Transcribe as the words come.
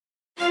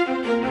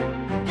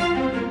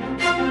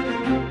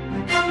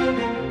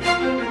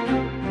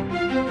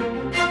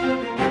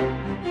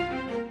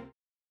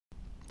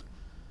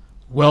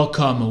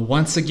Welcome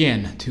once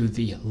again to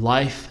the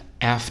Life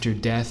After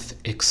Death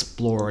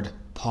Explored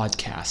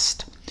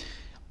podcast.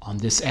 On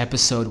this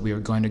episode, we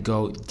are going to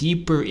go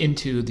deeper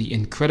into the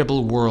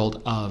incredible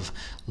world of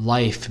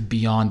life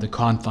beyond the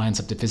confines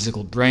of the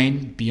physical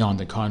brain, beyond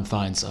the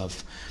confines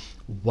of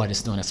what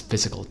is known as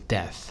physical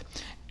death,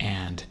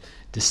 and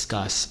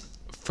discuss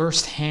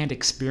first-hand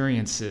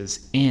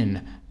experiences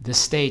in the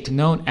state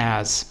known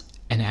as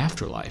an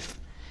afterlife.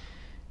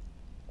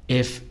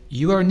 If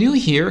you are new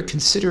here,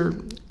 consider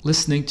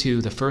listening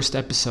to the first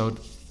episode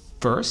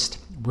first,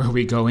 where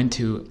we go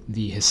into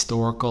the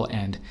historical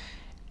and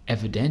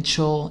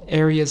evidential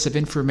areas of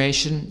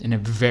information in a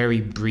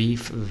very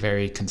brief,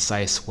 very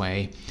concise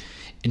way,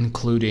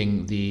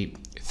 including the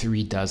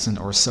 36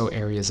 or so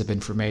areas of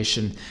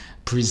information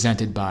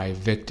presented by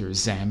Victor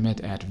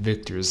Zammit at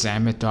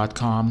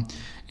victorzammit.com,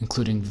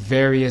 including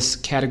various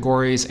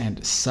categories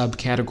and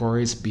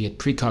subcategories, be it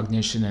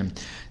precognition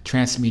and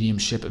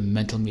transmediumship,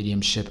 mental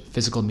mediumship,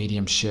 physical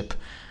mediumship,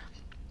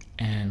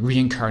 and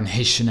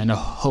reincarnation, and a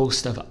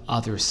host of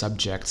other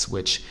subjects,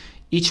 which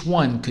each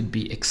one could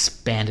be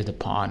expanded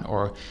upon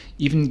or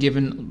even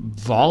given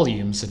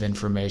volumes of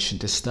information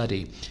to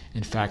study.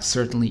 In fact,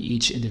 certainly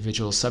each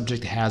individual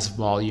subject has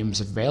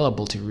volumes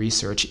available to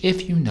research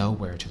if you know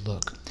where to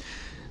look.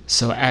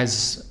 So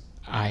as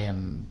I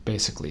am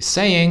basically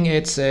saying,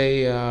 it's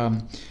a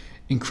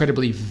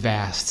incredibly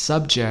vast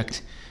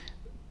subject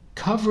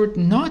covered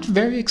not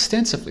very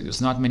extensively.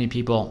 There's not many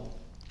people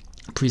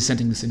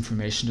presenting this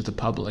information to the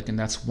public, and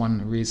that's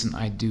one reason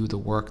I do the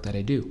work that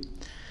I do.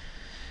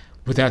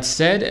 With that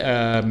said,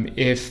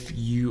 if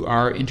you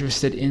are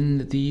interested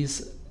in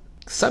these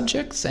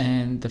subjects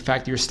and the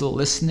fact that you're still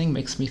listening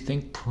makes me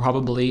think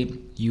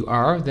probably you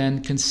are,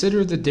 then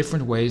consider the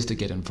different ways to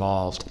get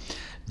involved.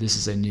 This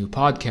is a new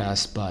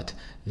podcast, but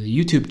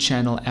the YouTube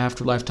channel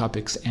Afterlife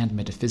Topics and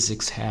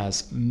Metaphysics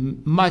has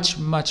much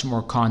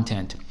more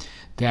content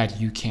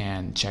that you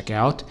can check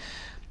out.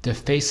 The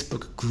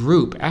Facebook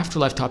group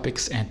Afterlife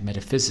Topics and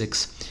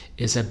Metaphysics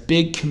is a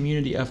big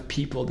community of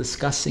people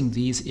discussing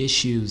these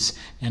issues,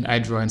 and I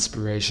draw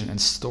inspiration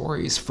and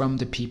stories from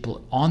the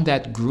people on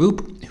that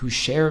group who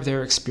share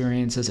their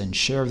experiences and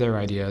share their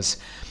ideas.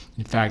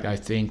 In fact, I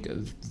think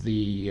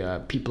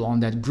the people on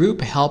that group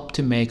help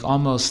to make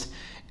almost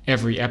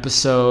every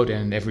episode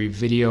and every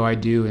video I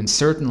do, and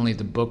certainly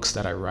the books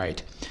that I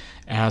write.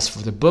 As for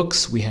the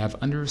books, we have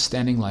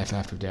Understanding Life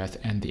After Death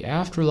and The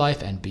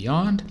Afterlife and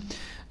Beyond.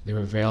 They're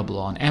available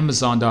on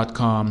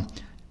Amazon.com,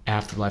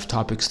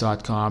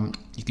 AfterlifeTopics.com.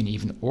 You can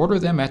even order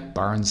them at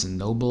Barnes &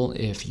 Noble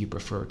if you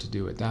prefer to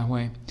do it that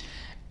way.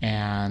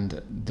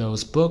 And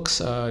those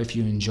books, if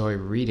you enjoy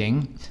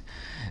reading,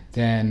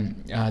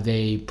 then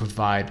they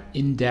provide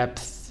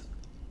in-depth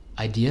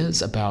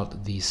ideas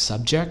about these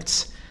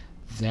subjects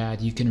that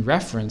you can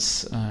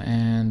reference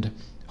and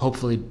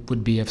hopefully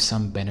would be of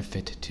some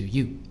benefit to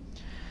you.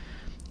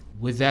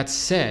 With that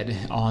said,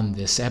 on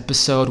this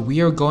episode, we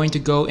are going to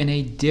go in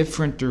a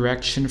different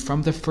direction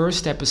from the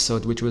first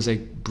episode, which was a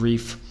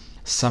brief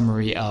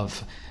summary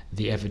of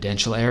the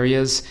evidential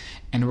areas,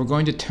 and we're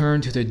going to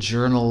turn to the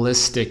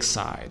journalistic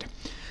side.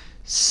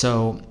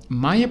 So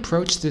my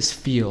approach to this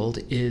field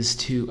is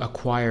to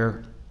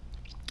acquire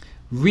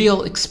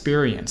real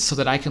experience so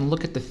that I can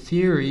look at the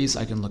theories,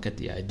 I can look at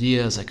the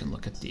ideas, I can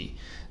look at the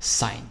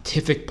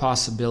scientific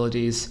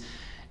possibilities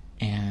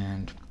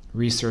and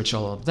research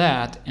all of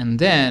that, and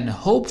then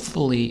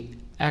hopefully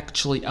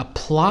actually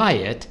apply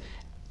it,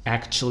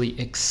 actually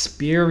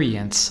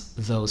experience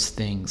those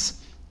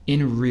things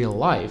in real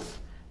life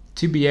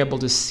to be able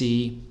to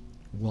see,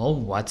 well,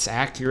 what's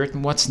accurate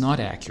and what's not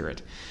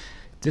accurate.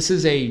 This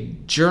is a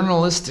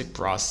journalistic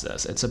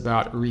process. It's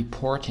about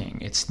reporting.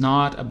 It's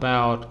not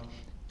about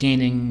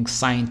gaining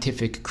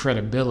scientific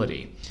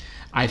credibility.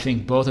 I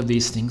think both of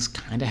these things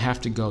kind of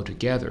have to go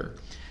together.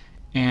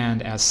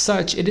 And as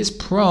such, it is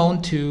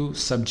prone to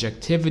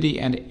subjectivity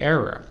and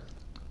error.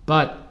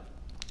 But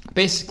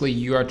basically,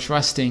 you are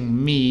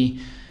trusting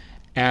me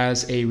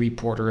as a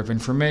reporter of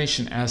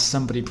information, as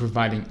somebody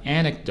providing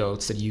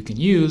anecdotes that you can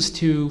use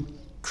to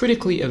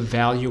critically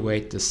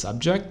evaluate the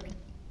subject,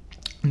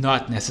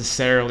 not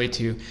necessarily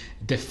to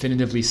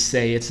definitively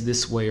say it's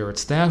this way or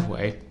it's that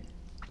way,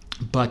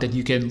 but that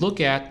you can look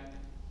at,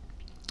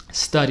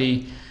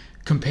 study,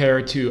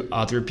 compare to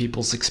other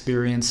people's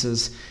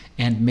experiences,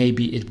 and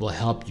maybe it will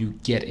help you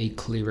get a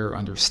clearer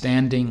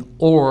understanding.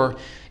 Or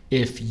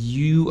if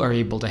you are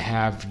able to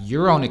have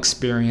your own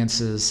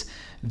experiences,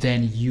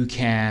 then you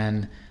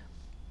can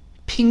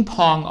ping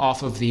pong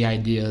off of the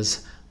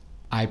ideas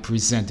I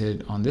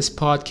presented on this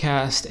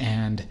podcast,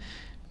 and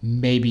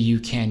maybe you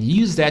can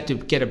use that to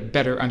get a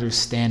better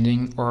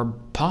understanding, or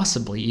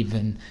possibly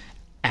even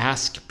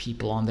ask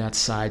people on that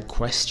side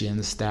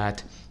questions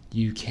that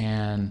you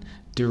can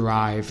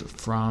derive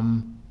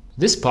from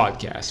this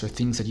podcast or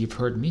things that you've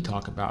heard me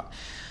talk about.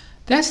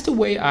 That's the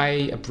way I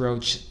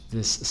approach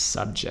this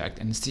subject,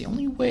 and it's the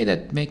only way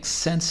that makes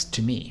sense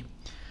to me.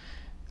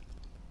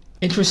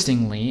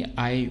 Interestingly,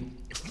 I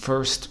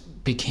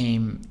first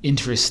became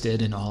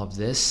interested in all of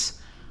this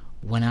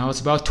when I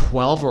was about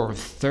 12 or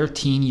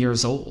 13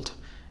 years old.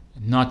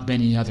 Not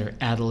many other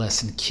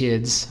adolescent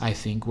kids, I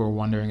think, were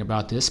wondering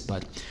about this,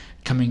 but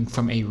coming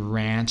from a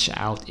ranch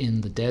out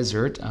in the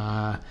desert,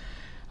 I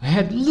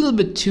had a little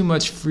bit too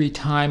much free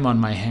time on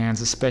my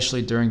hands,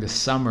 especially during the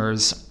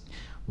summers,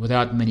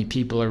 without many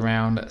people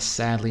around.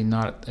 Sadly,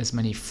 not as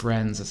many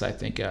friends as I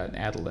think an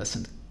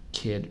adolescent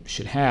kid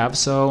should have.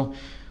 So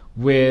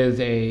with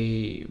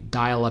a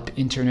dial-up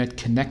internet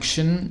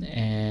connection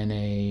and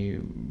a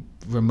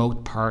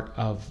remote part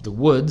of the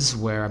woods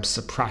where I'm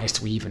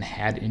surprised we even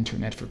had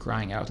internet, for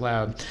crying out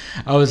loud,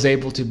 I was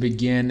able to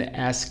begin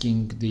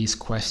asking these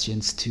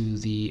questions to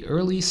the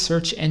early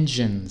search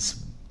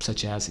engines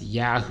such as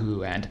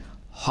Yahoo and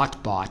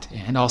Hotbot,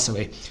 and also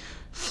a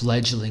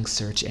fledgling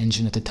search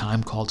engine at the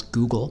time called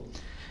Google.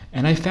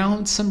 And I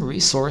found some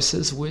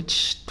resources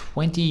which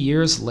 20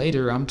 years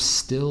later I'm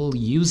still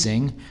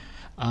using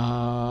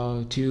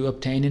to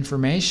obtain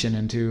information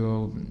and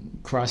to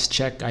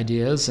cross-check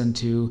ideas and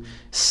to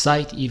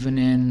cite even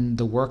in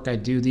the work I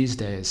do these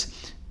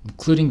days,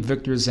 including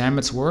Victor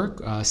Zamet's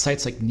work,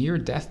 sites like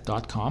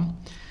neardeath.com.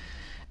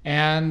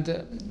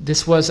 And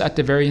this was at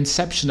the very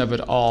inception of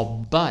it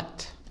all,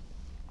 but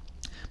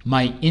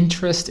my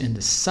interest in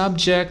the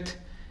subject,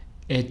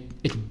 it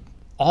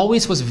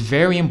always was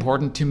very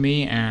important to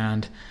me,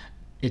 and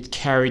it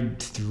carried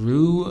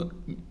through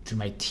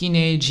my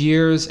teenage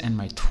years and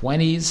my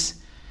 20s.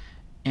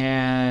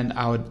 And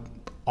I would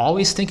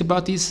always think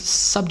about these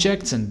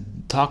subjects and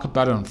talk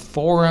about it on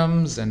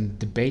forums and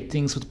debate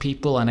things with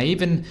people. And I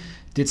even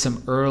did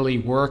some early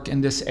work in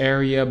this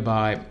area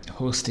by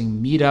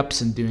hosting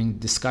meetups and doing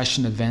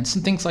discussion events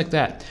and things like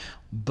that.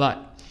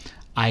 But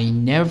I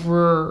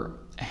never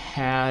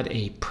had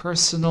a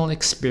personal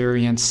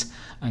experience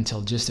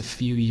until just a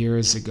few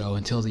years ago,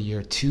 until the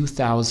year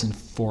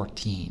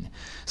 2014.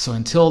 So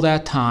until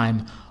that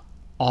time,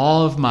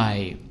 all of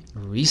my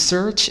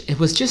research, it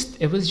was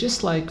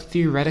just like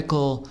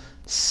theoretical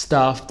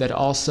stuff that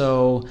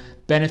also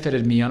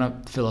benefited me on a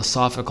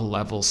philosophical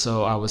level.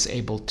 So I was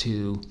able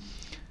to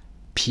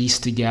piece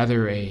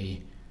together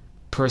a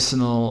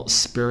personal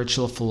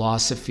spiritual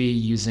philosophy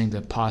using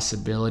the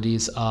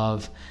possibilities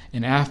of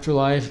an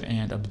afterlife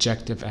and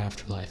objective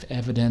afterlife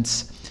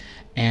evidence.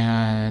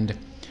 And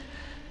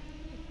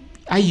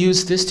I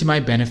used this to my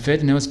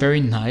benefit, and it was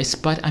very nice.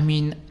 But I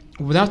mean,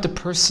 without the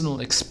personal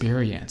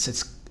experience,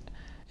 it's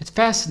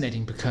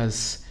fascinating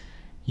because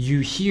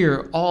you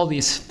hear all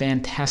these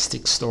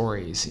fantastic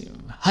stories,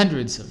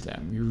 hundreds of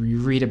them. You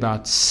read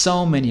about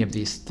so many of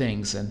these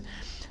things and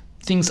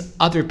things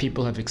other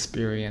people have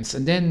experienced.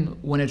 And then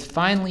when it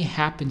finally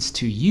happens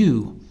to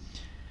you,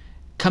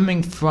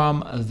 coming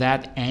from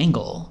that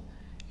angle,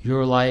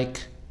 you're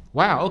like,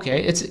 wow,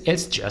 okay,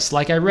 it's just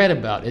like I read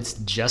about. It's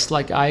just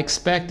like I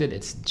expected.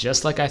 It's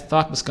just like I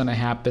thought was going to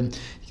happen.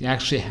 You can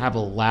actually have a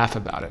laugh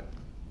about it.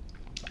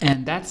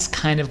 And that's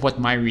kind of what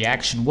my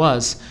reaction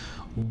was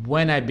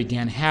when I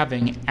began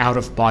having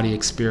out-of-body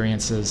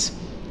experiences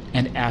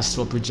and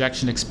astral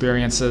projection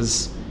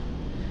experiences.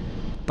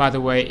 By the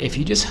way, if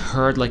you just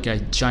heard like a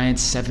giant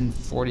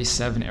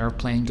 747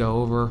 airplane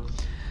go over,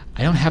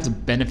 I don't have the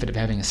benefit of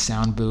having a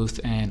sound booth,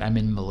 and I'm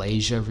in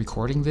Malaysia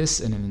recording this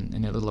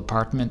in a little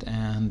apartment,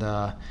 and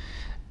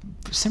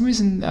for some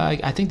reason,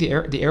 I think the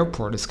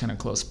airport is kind of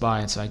close by,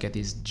 and so I get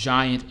these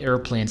giant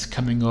airplanes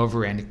coming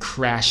over and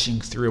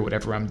crashing through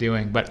whatever I'm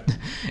doing. But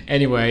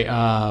anyway,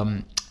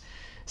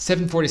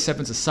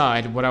 747s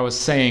aside, what I was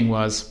saying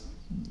was,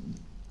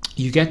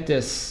 you get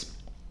this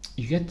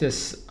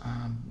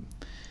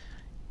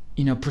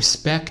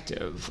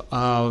perspective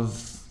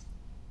of,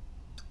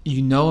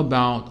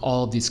 about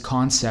all of these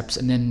concepts,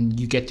 and then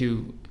you get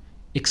to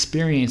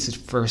experience it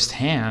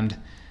firsthand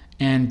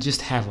and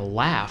just have a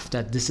laugh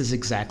that this is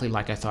exactly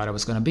like I thought it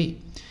was going to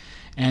be.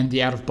 And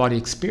the out-of-body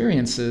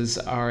experiences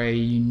are a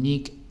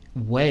unique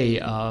way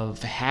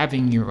of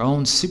having your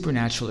own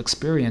supernatural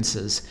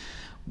experiences,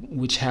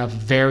 which have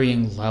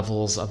varying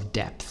levels of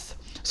depth.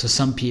 So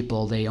some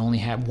people, they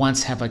only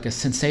once have like a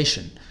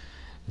sensation.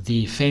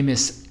 The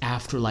famous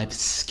afterlife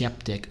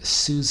skeptic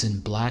Susan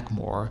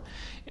Blackmore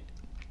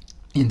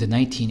in the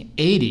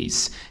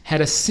 1980s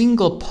had a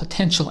single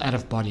potential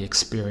out-of-body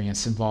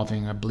experience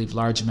involving, I believe,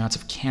 large amounts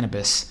of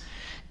cannabis.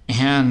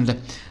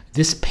 And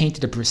this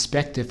painted a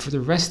perspective for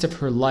the rest of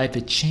her life.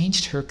 It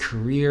changed her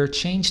career,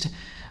 changed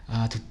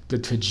the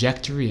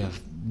trajectory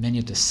of many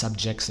of the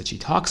subjects that she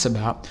talks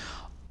about,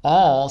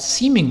 all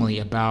seemingly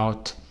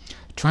about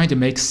trying to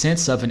make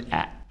sense of and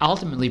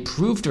ultimately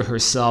prove to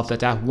herself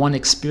that that one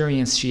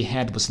experience she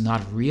had was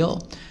not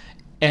real.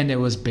 And it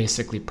was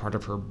basically part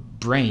of her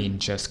brain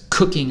just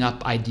cooking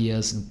up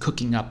ideas and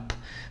cooking up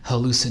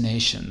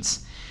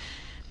hallucinations.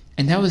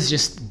 And that was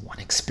just one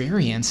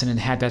experience, and it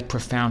had that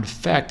profound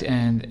effect,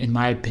 and in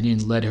my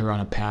opinion led her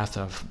on a path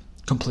of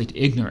complete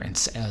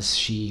ignorance as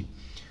she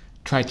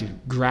tried to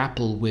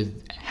grapple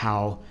with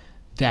how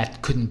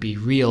that couldn't be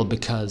real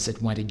because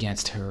it went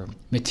against her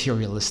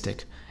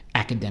materialistic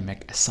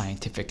academic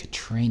scientific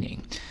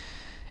training.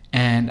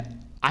 And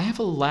I have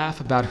a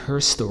laugh about her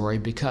story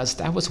because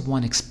that was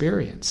one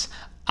experience.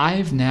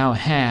 I've now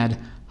had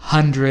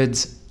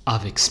hundreds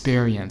of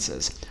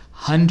experiences,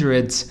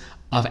 hundreds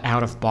of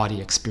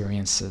out-of-body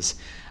experiences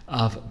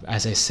of,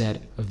 as I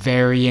said,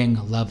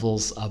 varying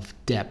levels of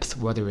depth,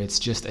 whether it's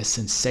just a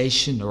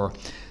sensation or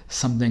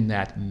something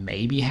that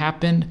maybe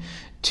happened,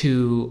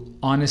 to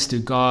honest to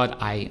God,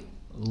 I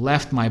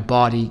left my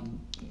body,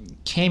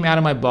 came out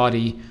of my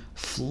body,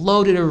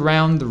 floated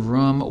around the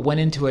room, went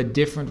into a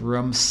different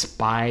room,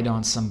 spied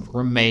on some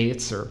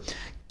roommates or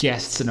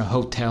guests in a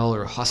hotel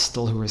or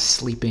hostel who were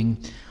sleeping,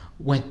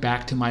 went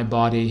back to my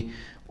body,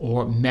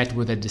 or met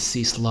with a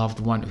deceased loved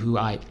one who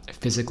I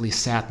physically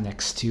sat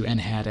next to and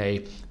had a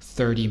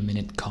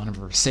 30-minute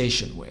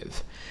conversation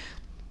with.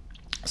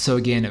 So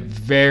again,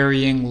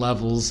 varying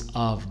levels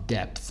of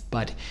depth,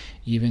 but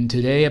even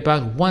today,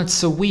 about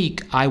once a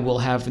week, I will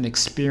have an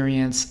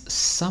experience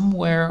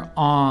somewhere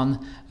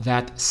on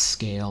that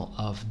scale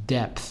of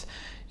depth.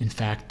 In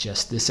fact,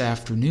 just this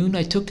afternoon,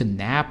 I took a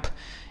nap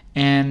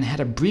and had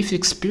a brief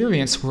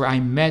experience where I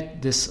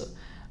met this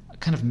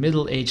kind of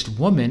middle-aged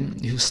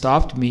woman who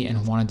stopped me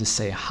and wanted to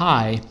say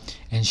hi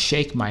and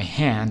shake my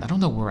hand. I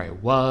don't know where I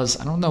was.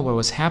 I don't know what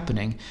was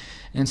happening.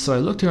 And so I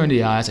looked her in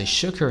the eyes, I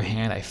shook her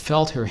hand, I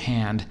felt her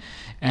hand,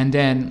 and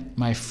then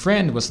my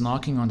friend was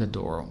knocking on the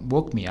door,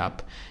 woke me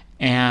up,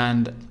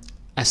 and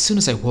as soon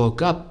as I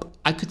woke up,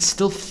 I could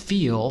still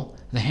feel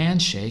the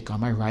handshake on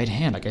my right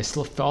hand. Like I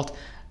still felt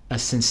a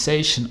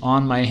sensation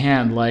on my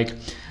hand, like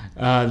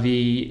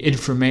the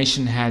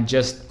information had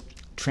just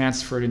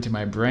transferred into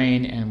my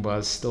brain and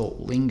was still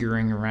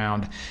lingering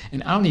around.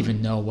 And I don't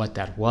even know what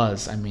that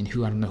was. I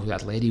don't know who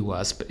that lady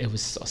was, but it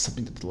was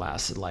something that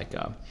lasted like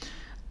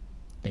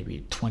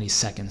maybe 20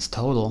 seconds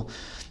total.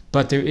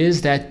 But there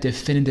is that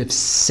definitive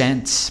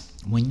sense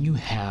when you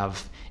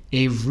have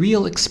a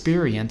real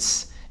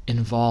experience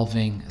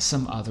involving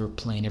some other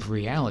plane of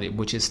reality,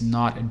 which is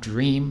not a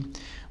dream,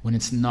 when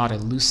it's not a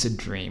lucid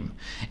dream.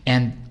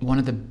 And one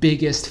of the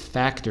biggest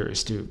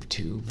factors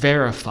to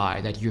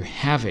verify that you're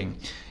having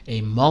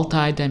a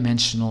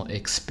multidimensional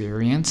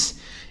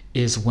experience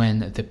is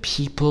when the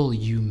people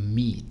you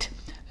meet,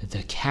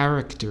 the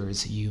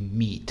characters you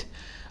meet,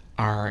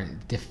 are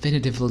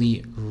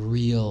definitively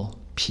real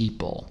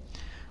people.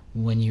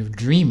 When you're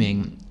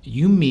dreaming,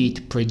 you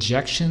meet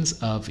projections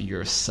of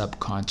your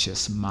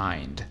subconscious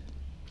mind.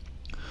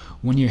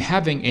 When you're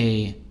having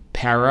a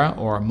para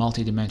or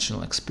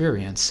multidimensional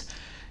experience,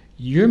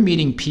 you're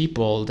meeting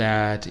people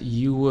that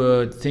you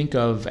would think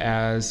of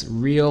as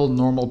real,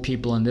 normal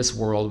people in this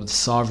world with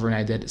sovereign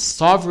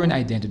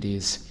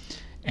identities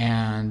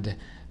and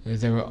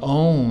their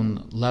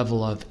own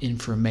level of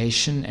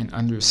information and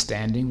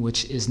understanding,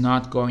 which is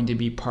not going to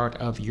be part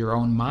of your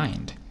own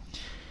mind.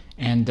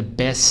 And the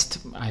best,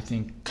 I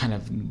think, kind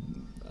of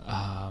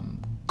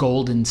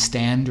golden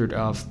standard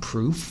of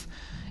proof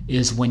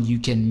is when you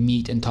can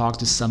meet and talk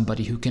to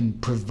somebody who can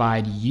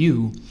provide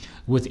you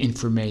with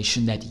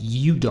information that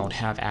you don't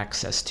have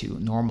access to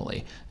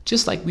normally,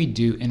 just like we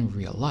do in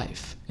real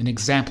life. An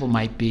example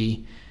might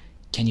be,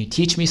 can you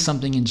teach me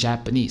something in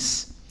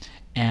Japanese?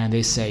 And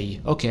they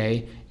say,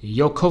 okay,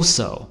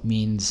 yokoso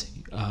means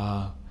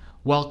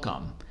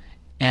welcome.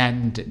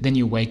 And then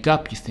you wake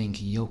up, you think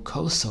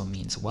yokoso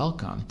means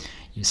welcome.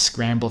 You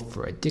scramble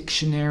for a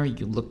dictionary,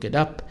 you look it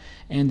up,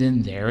 and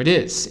then there it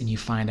is. And you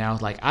find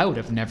out, like, I would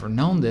have never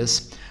known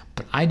this,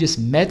 but I just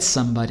met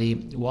somebody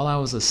while I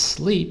was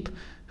asleep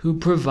who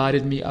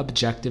provided me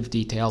objective,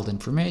 detailed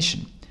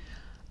information.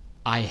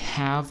 I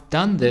have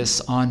done this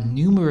on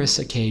numerous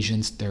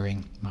occasions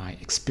during my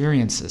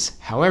experiences.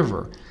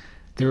 However,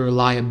 the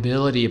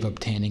reliability of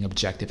obtaining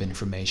objective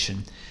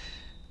information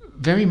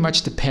very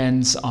much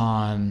depends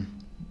on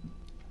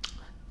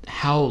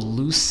how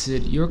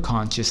lucid your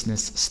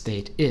consciousness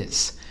state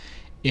is.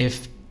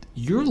 If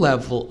your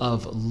level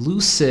of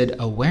lucid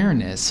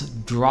awareness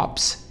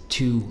drops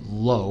too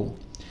low,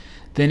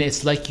 then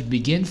it's like you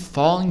begin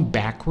falling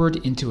backward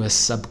into a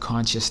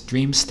subconscious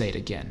dream state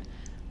again.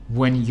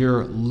 When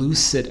your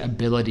lucid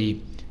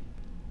ability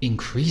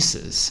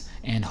increases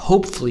and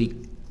hopefully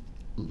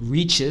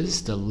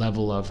reaches the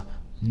level of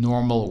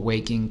normal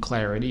waking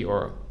clarity,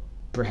 or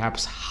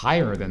perhaps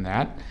higher than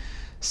that,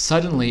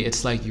 suddenly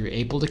it's like you're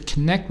able to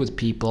connect with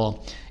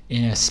people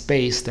in a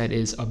space that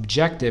is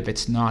objective.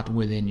 It's not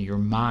within your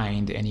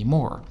mind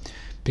anymore.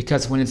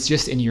 Because when it's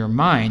just in your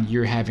mind,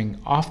 you're having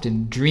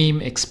often dream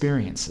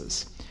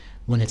experiences.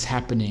 When it's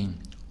happening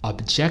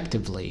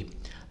objectively,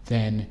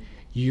 then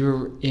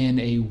you're in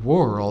a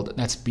world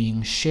that's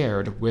being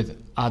shared with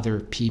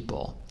other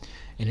people.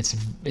 And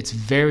it's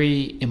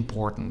very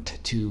important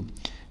to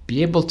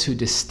be able to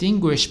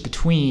distinguish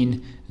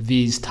between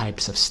these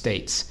types of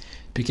states,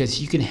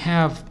 because you can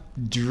have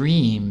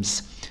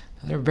dreams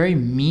that are very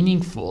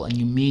meaningful and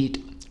you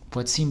meet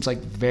what seems like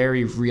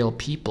very real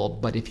people,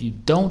 but if you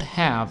don't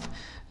have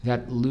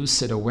that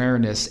lucid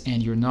awareness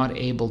and you're not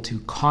able to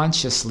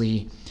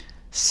consciously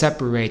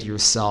separate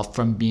yourself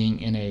from being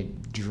in a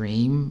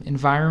dream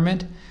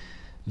environment,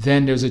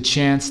 then there's a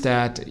chance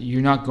that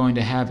you're not going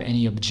to have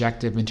any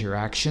objective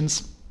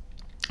interactions.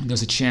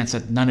 There's a chance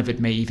that none of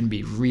it may even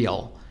be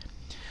real.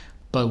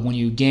 But when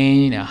you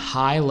gain a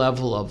high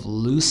level of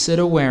lucid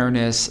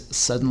awareness,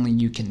 suddenly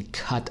you can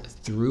cut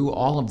through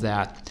all of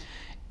that.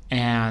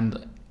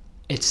 And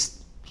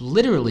it's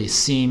literally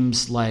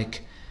seems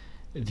like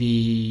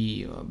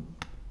the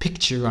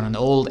picture on an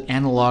old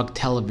analog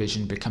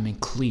television becoming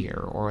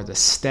clear, or the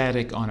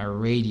static on a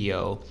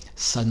radio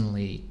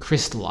suddenly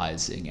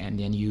crystallizing, and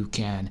then you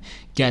can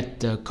get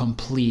the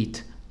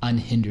complete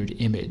unhindered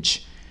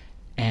image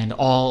and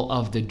all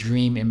of the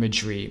dream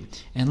imagery.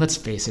 And let's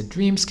face it,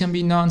 dreams can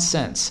be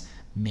nonsense.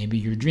 Maybe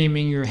you're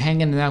dreaming you're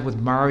hanging out with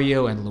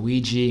Mario and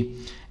Luigi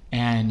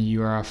and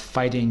you're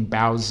fighting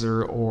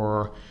Bowser,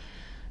 or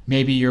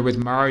maybe you're with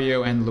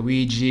Mario and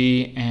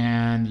Luigi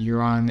and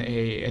you're on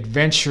a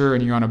adventure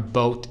and you're on a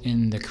boat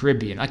in the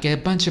Caribbean. Like a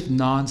bunch of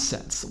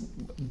nonsense.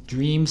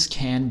 Dreams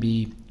can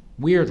be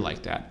weird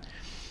like that.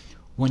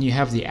 When you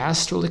have the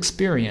astral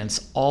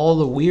experience, all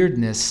the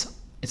weirdness,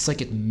 it's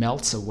like it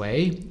melts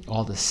away.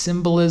 All the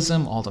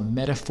symbolism, all the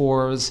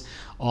metaphors,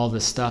 all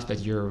the stuff that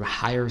your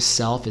higher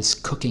self is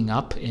cooking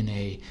up in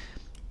a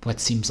what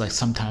seems like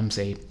sometimes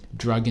a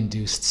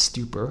drug-induced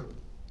stupor.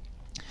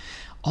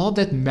 All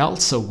that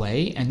melts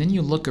away, and then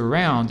you look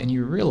around and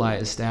you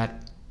realize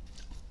that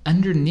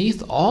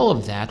underneath all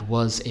of that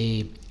was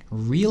a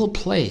real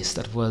place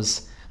that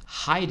was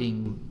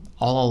hiding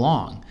all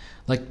along.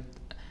 Like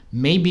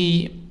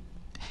maybe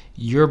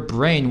your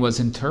brain was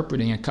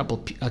interpreting a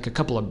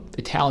couple of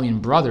Italian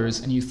brothers,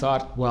 and you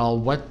thought, well,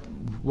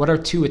 what are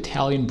two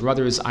Italian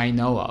brothers I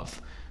know of?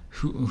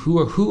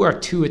 Who are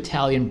two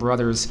Italian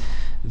brothers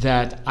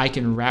that I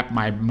can wrap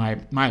my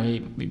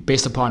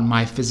based upon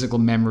my physical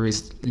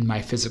memories in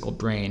my physical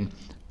brain,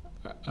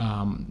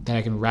 that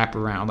I can wrap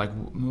around?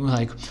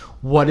 Like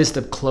what is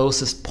the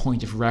closest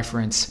point of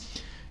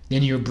reference?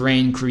 Then your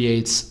brain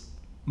creates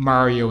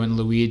Mario and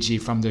Luigi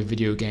from the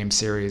video game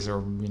series,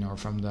 or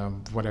from the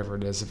whatever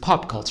it is,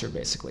 pop culture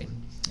basically.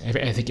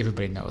 I think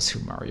everybody knows who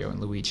Mario and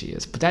Luigi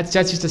is, but that's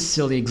just a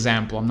silly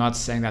example. I'm not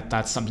saying that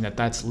that's something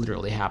that's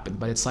literally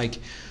happened, but it's like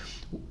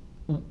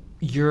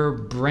your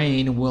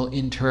brain will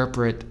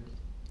interpret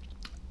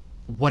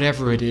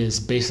whatever it is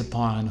based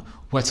upon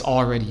what's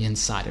already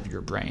inside of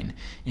your brain,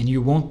 and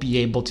you won't be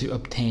able to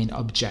obtain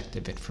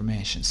objective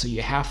information. So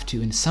you have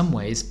to, in some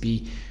ways,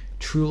 be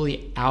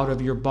truly out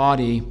of your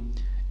body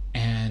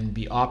and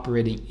be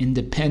operating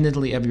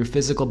independently of your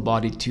physical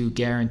body to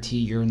guarantee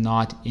you're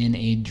not in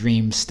a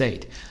dream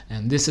state.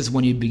 And this is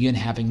when you begin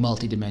having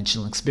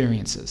multidimensional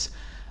experiences.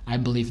 I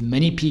believe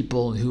many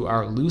people who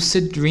are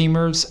lucid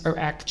dreamers are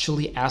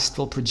actually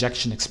astral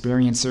projection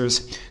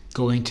experiencers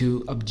going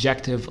to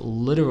objective,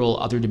 literal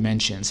other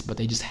dimensions, but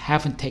they just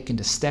haven't taken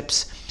the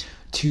steps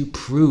to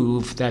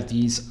prove that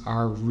these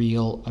are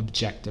real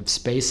objective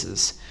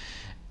spaces.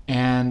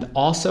 And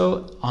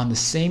also, on the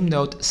same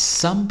note,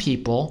 some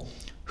people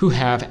who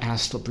have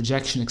astral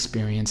projection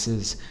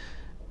experiences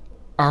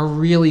are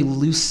really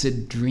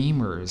lucid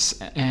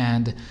dreamers,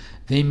 and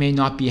they may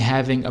not be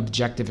having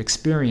objective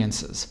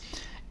experiences.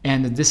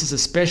 And this is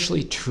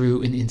especially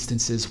true in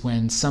instances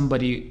when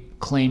somebody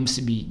claims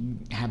to be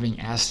having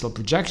astral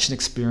projection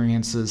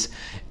experiences,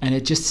 and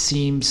it just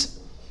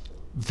seems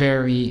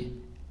very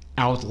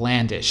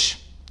outlandish.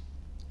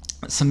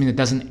 Something that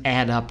doesn't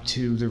add up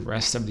to the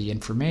rest of the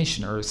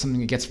information, or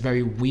something that gets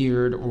very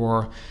weird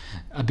or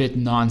a bit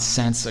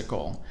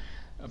nonsensical.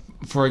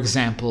 For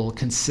example,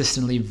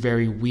 consistently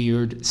very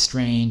weird,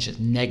 strange,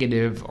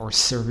 negative, or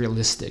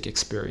surrealistic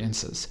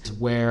experiences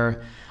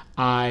where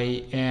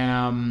I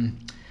am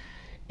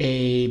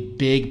a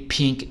big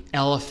pink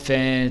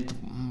elephant,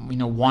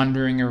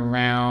 wandering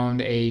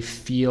around a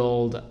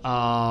field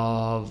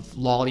of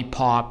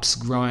lollipops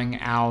growing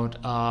out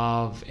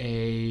of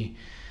a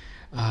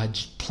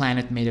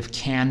planet made of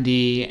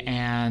candy,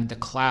 and the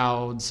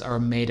clouds are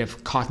made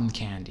of cotton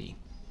candy.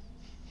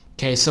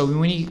 Okay, so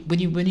when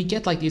you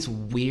get like these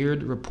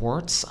weird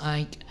reports,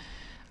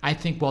 I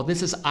think, well,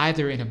 this is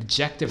either an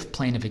objective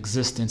plane of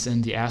existence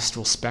in the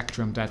astral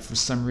spectrum that for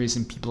some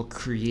reason people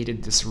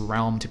created this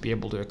realm to be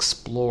able to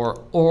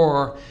explore,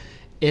 or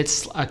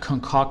it's a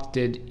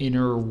concocted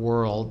inner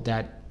world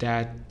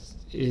that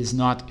is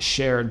not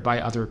shared by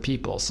other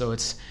people. So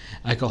it's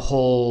like a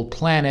whole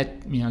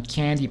planet,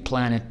 candy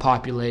planet,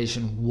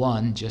 population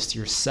 1, just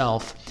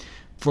yourself.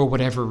 For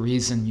whatever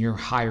reason, your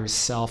higher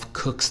self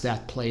cooks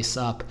that place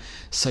up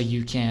so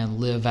you can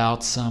live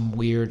out some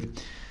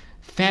weird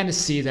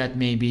fantasy that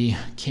maybe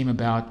came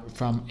about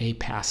from a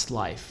past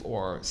life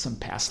or some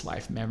past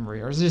life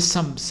memory, or just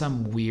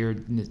some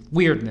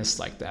weirdness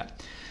like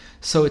that.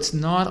 So it's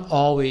not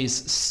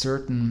always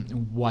certain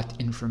what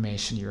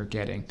information you're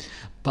getting.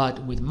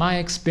 But with my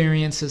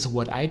experiences,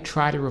 what I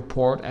try to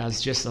report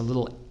as just a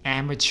little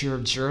amateur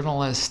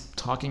journalist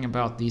talking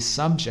about these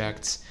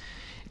subjects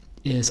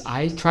is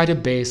I try to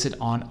base it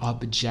on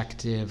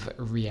objective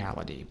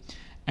reality.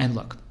 And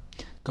look,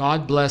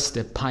 God bless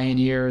the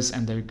pioneers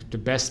and the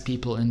best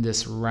people in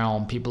this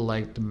realm. People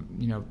like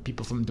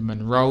people from the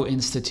Monroe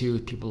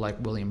Institute, people like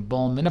William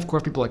Buhlman, of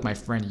course, people like my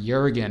friend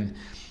Jurgen,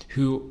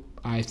 who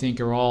I think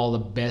are all the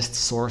best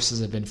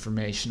sources of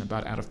information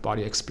about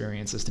out-of-body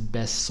experiences, the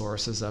best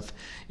sources of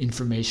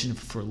information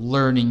for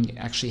learning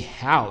actually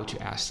how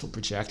to astral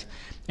project,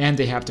 and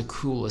they have the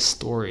coolest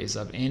stories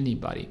of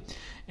anybody.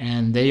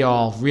 And they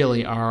all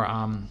really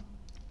are,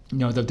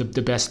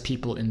 the best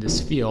people in this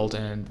field.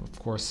 And of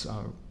course,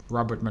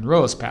 Robert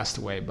Monroe has passed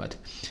away, but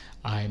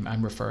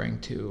I'm referring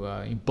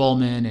to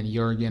Bullman and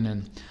Jurgen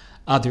and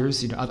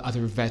others,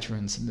 other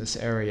veterans in this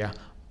area.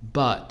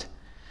 But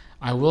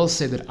I will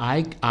say that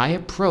I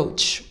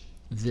approach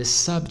this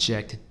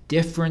subject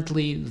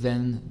differently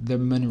than the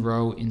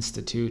Monroe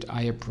Institute.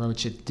 I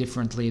approach it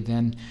differently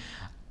than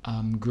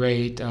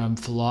great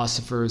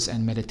philosophers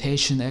and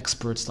meditation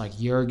experts like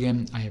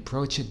Jurgen. I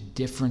approach it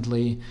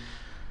differently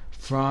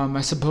from,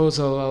 I suppose,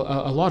 a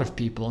lot of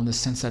people, in the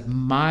sense that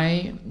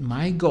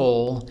my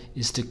goal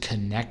is to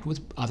connect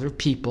with other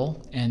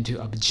people and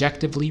to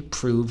objectively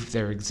prove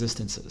their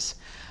existences.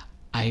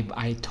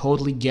 I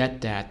totally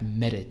get that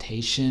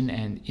meditation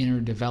and inner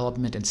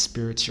development and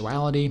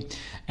spirituality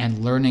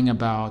and learning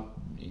about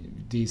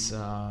these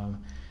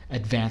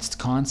advanced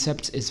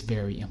concepts is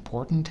very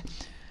important.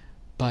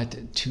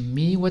 But to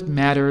me, what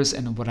matters,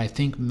 and what I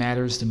think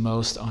matters the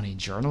most on a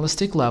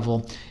journalistic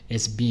level,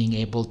 is being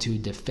able to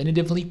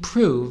definitively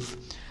prove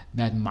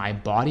that my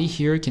body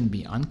here can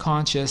be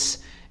unconscious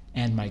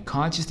and my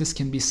consciousness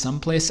can be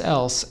someplace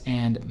else,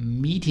 and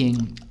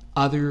meeting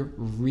other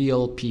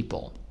real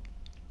people.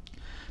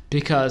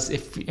 Because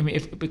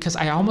because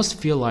I almost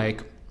feel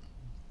like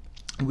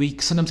we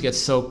sometimes get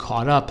so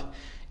caught up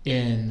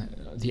in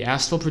the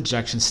astral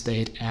projection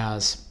state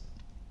as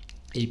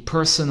a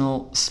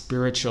personal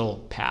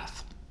spiritual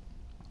path,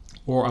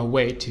 or a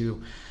way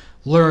to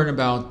learn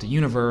about the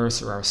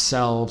universe or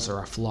ourselves or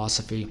our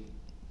philosophy,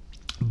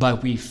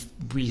 but we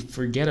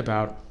forget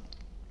about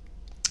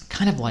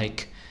kind of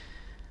like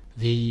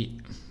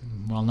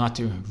not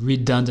to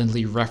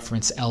redundantly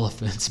reference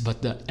elephants,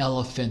 but the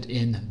elephant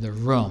in the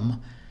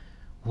room,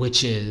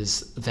 which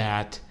is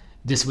that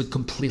this would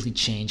completely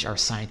change our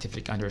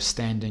scientific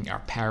understanding,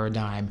 our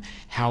paradigm,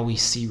 how we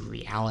see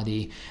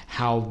reality,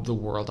 how the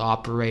world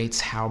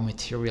operates, how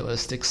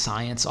materialistic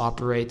science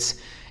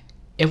operates.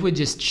 It would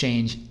just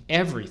change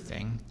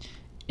everything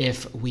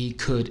if we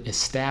could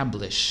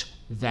establish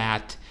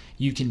that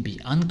you can be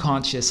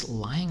unconscious,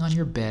 lying on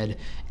your bed,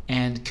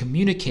 and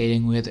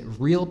communicating with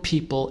real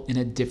people in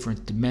a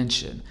different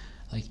dimension.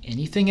 Like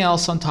anything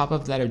else on top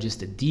of that are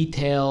just the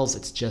details.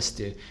 It's just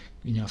the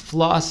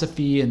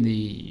philosophy and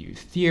the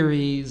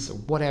theories or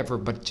whatever.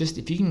 But just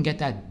if you can get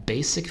that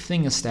basic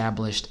thing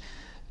established,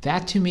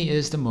 that to me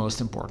is the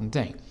most important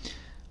thing.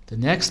 The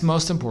next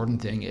most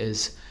important thing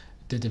is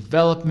the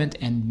development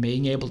and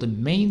being able to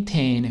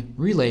maintain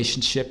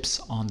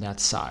relationships on that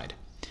side.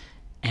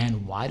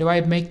 And why do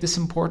I make this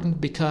important?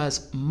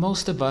 Because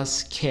most of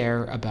us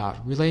care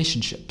about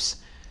relationships.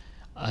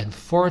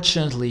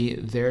 Unfortunately,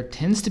 there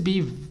tends to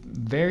be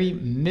very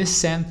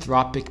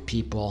misanthropic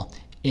people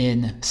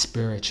in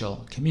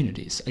spiritual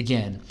communities.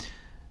 Again,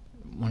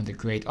 one of the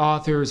great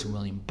authors,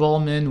 William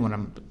Bullman, one of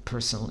my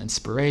personal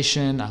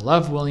inspiration. I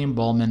love William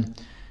Bullman,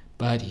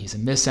 but he's a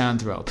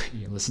misanthrope.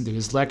 You listen to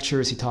his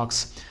lectures, he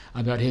talks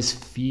about his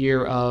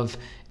fear of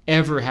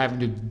ever having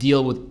to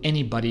deal with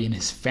anybody in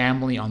his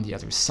family on the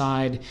other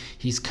side.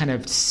 He's kind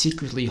of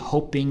secretly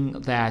hoping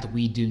that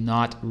we do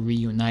not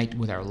reunite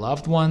with our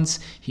loved ones.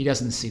 He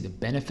doesn't see the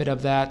benefit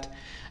of that.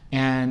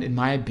 And in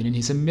my opinion,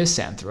 he's a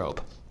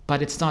misanthrope.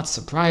 But it's not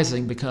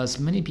surprising, because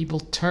many people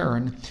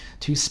turn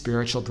to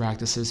spiritual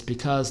practices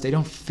because they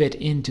don't fit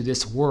into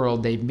this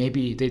world. They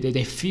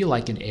feel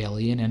like an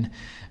alien, and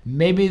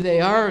maybe they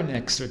are an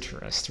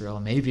extraterrestrial.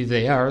 Maybe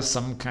they are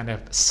some kind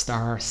of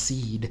star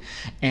seed.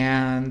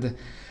 And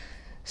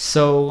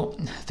so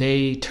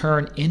they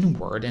turn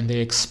inward and they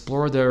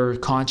explore their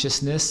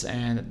consciousness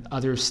and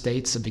other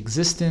states of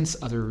existence,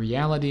 other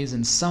realities,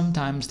 and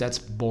sometimes that's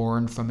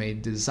born from a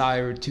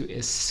desire to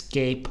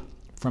escape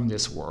from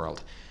this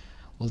world.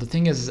 Well, the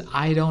thing is,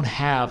 I don't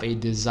have a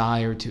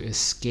desire to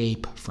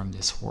escape from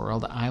this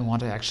world. I want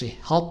to actually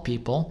help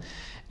people,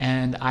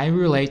 and I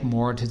relate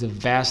more to the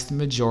vast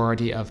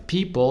majority of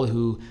people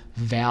who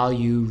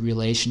value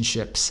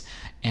relationships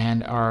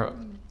and are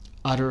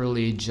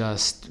utterly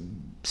just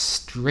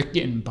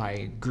stricken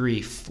by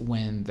grief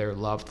when their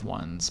loved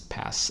ones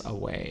pass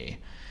away,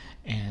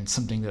 and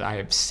something that I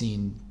have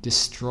seen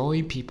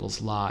destroy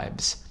people's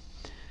lives.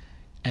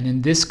 And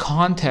in this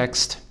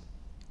context,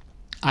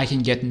 I can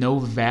get no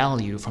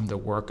value from the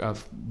work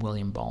of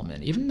William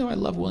Bullman, even though I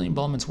love William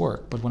Bullman's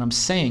work. But what I'm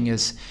saying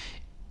is,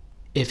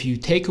 if you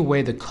take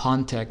away the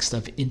context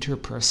of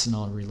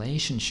interpersonal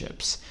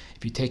relationships,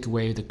 if you take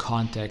away the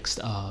context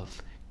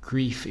of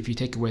grief, if you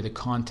take away the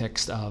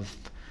context of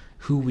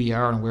who we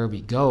are and where we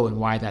go and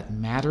why that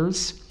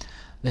matters,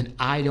 then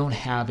I don't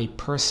have a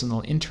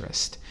personal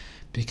interest.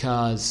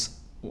 Because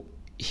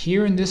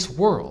here in this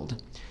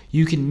world,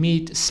 you can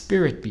meet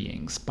spirit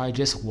beings by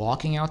just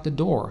walking out the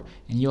door,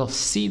 and you'll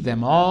see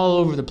them all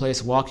over the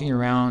place walking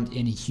around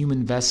in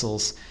human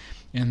vessels,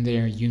 And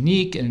they're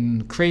unique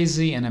and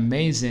crazy and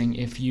amazing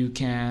if you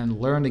can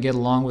learn to get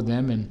along with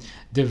them and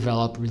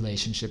develop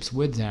relationships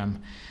with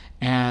them.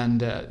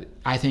 And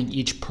I think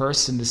each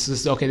person, this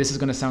is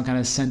going to sound kind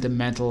of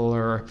sentimental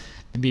or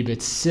maybe a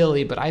bit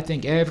silly, but I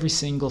think every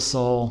single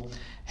soul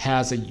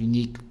has a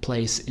unique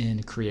place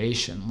in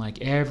creation.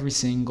 Like every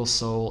single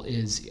soul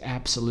is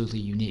absolutely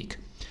unique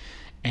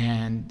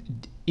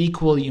and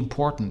equally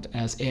important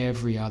as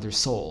every other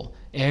soul.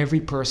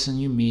 Every person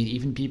you meet,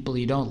 even people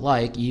you don't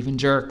like, even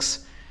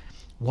jerks,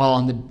 well,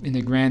 in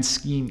the grand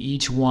scheme,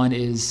 each one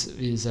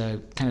is a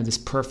kind of this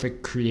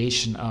perfect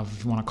creation of,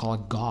 if you want to call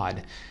it,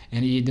 God.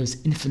 And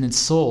there's infinite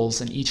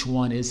souls, and each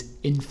one is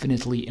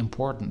infinitely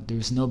important.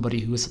 There's nobody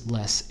who is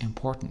less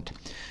important.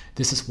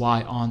 This is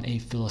why, on a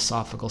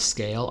philosophical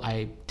scale,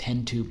 I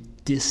tend to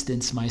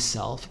distance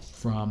myself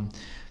from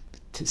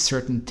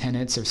certain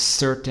tenets or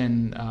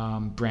certain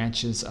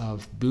branches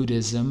of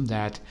Buddhism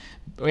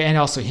and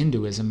also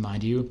Hinduism,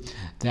 mind you,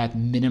 that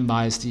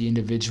minimize the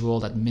individual,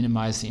 that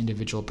minimize the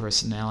individual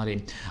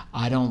personality.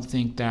 I don't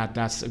think that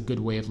that's a good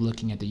way of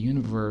looking at the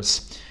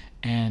universe.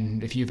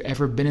 And if you've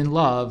ever been in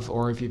love,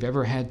 or if you've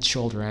ever had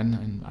children,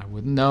 and I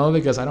wouldn't know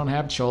because I don't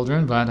have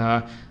children, but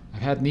I've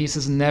had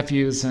nieces and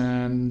nephews,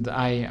 and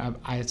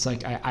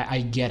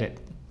I get it.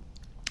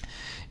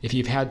 If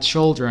you've had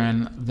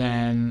children,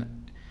 then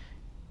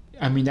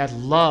that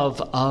love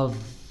of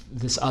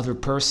this other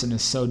person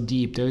is so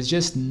deep. There's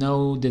just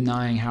no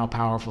denying how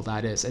powerful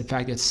that is. In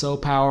fact, it's so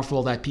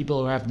powerful that people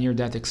who have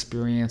near-death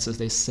experiences,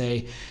 they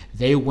say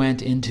they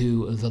went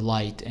into the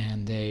light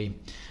and they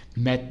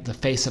met the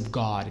face of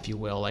God, if you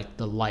will, like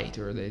the light,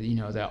 or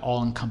the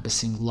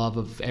all-encompassing love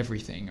of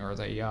everything, or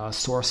the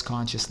source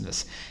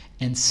consciousness.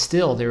 And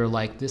still they were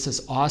like, this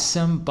is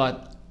awesome,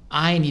 but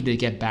I need to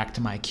get back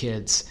to my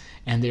kids.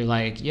 And they're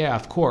like, yeah,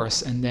 of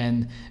course. And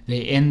then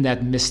they end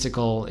that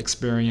mystical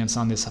experience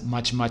on this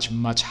much, much,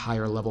 much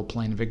higher level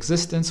plane of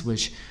existence,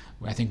 which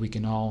I think we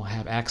can all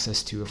have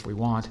access to if we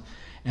want.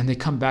 And they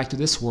come back to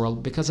this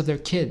world because of their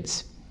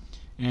kids.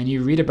 And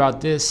you read about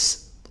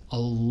this a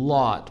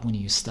lot when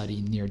you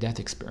study near-death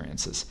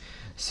experiences.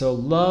 So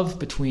love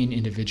between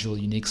individual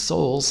unique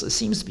souls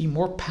seems to be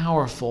more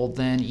powerful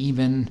than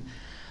even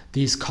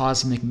these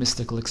cosmic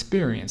mystical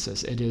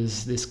experiences. It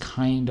is this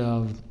kind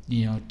of,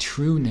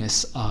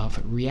 trueness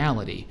of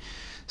reality.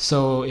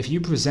 So if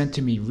you present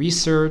to me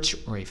research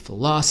or a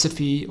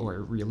philosophy or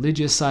a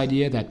religious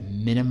idea that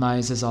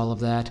minimizes all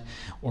of that,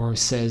 or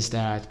says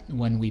that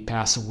when we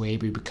pass away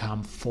we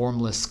become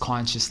formless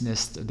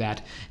consciousness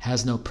that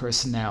has no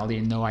personality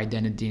and no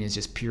identity and is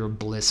just pure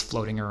bliss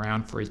floating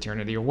around for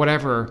eternity, or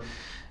whatever,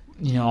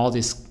 all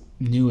these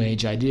New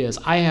Age ideas,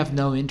 I have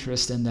no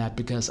interest in that,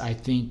 because I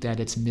think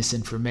that it's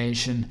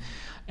misinformation.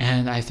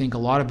 And I think a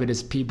lot of it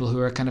is people who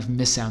are kind of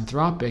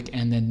misanthropic,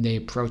 and then they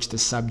approach the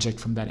subject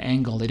from that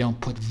angle. They don't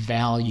put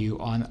value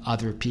on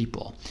other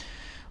people.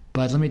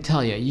 But let me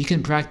tell you, you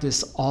can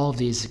practice all of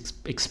these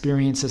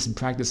experiences and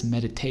practice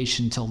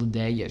meditation till the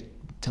day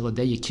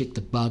you kick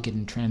the bucket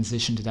and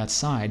transition to that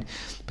side.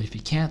 But if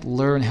you can't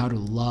learn how to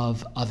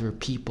love other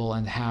people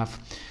and have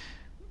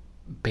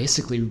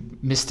basically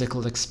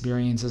mystical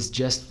experiences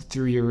just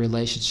through your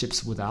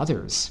relationships with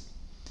others,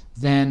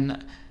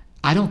 then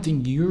I don't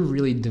think you're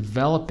really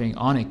developing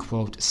on a,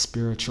 quote,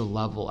 spiritual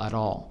level at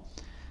all.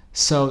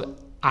 So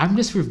I'm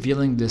just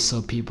revealing this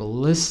so people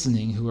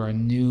listening who are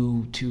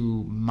new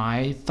to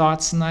my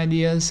thoughts and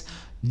ideas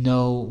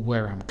know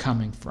where I'm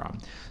coming from.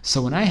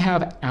 So when I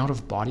have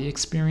out-of-body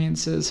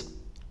experiences,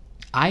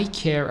 I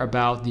care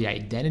about the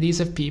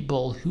identities of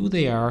people, who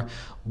they are,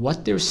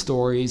 what their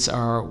stories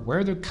are,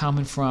 where they're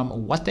coming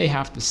from, what they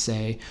have to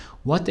say,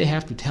 what they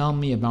have to tell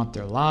me about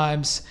their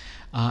lives,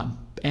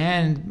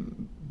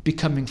 and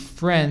becoming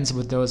friends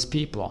with those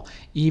people.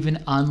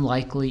 Even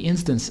unlikely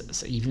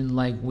instances, even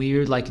like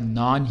weird, like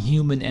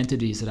non-human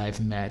entities that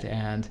I've met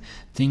and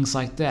things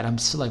like that. I'm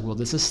still like, well,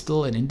 this is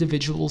still an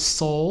individual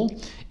soul,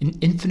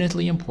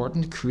 infinitely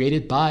important,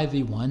 created by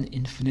the one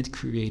infinite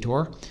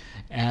creator,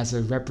 as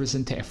a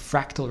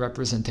fractal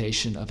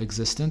representation of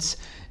existence,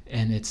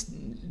 and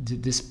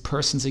this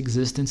person's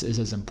existence is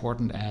as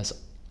important as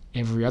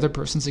every other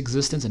person's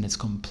existence, and it's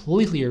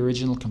completely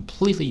original,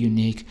 completely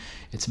unique.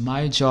 It's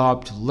my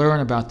job to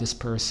learn about this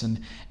person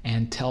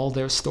and tell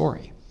their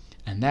story.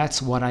 And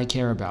that's what I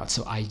care about.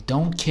 So I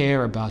don't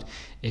care about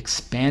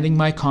expanding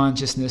my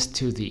consciousness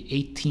to the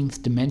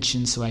 18th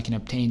dimension so I can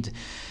obtain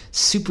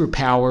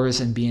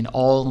superpowers and be an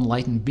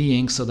all-enlightened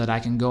being so that I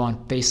can go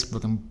on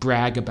Facebook and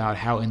brag about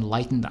how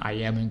enlightened I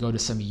am and go to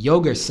some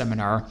yoga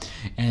seminar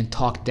and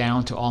talk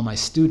down to all my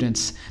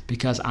students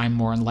because I'm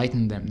more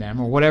enlightened than them,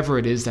 or whatever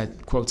it is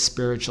that, quote,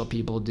 spiritual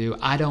people do.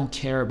 I don't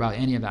care about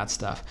any of that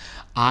stuff.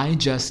 I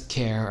just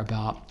care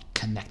about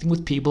connecting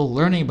with people,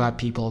 learning about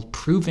people,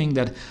 proving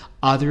that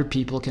other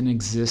people can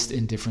exist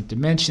in different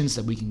dimensions,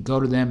 that we can go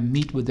to them,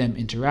 meet with them,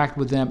 interact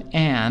with them,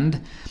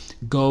 and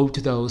go to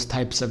those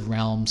types of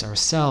realms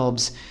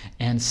ourselves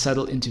and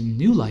settle into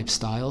new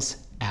lifestyles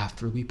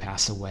after we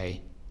pass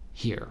away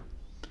here.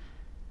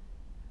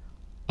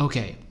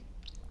 Okay,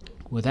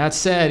 With that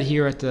said,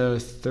 here at the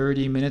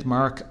 30-minute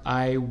mark,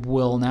 I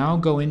will now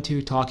go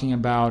into talking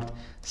about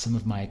some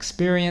of my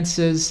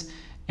experiences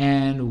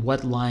and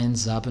what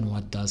lines up and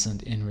what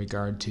doesn't in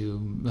regard to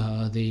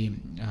the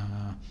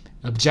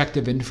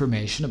objective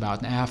information about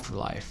an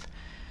afterlife.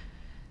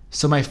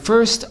 So my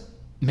first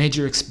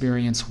major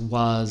experience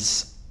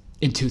was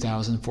in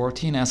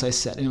 2014, as I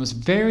said, and it was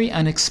very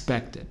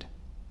unexpected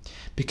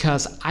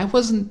because I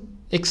wasn't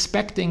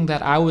expecting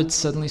that I would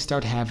suddenly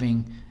start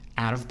having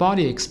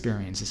out-of-body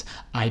experiences.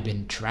 I've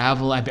been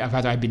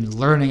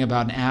learning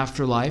about an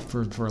afterlife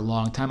for a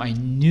long time. I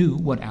knew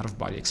what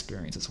out-of-body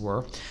experiences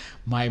were.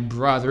 My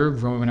brother,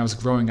 when I was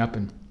growing up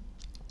in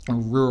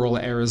rural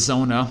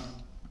Arizona,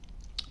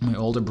 my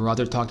older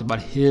brother talked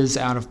about his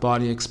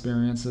out-of-body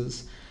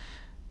experiences.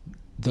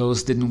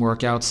 Those didn't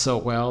work out so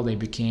well. They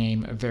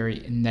became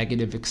very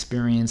negative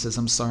experiences,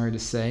 I'm sorry to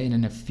say. And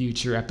in a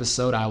future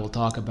episode, I will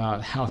talk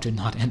about how to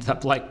not end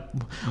up like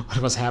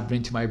what was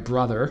happening to my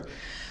brother.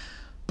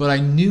 But I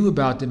knew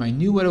about them. I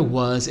knew what it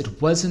was. It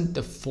wasn't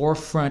the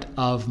forefront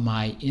of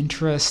my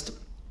interest,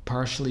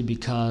 partially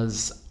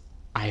because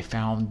I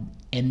found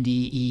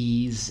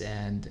NDEs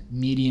and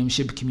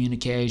mediumship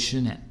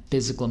communication and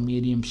physical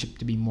mediumship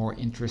to be more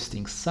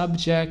interesting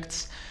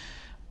subjects.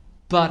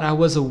 But I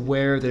was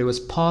aware that it was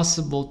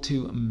possible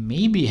to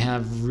maybe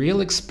have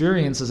real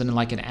experiences in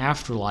like an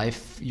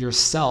afterlife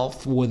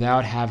yourself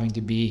without having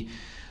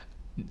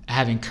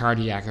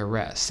cardiac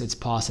arrest. It's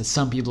possible.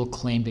 Some people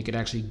claim they could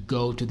actually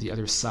go to the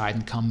other side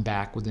and come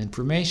back with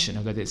information.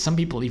 Or that some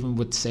people even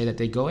would say that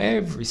they go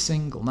every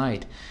single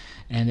night,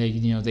 and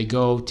they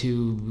go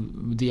to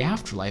the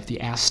afterlife,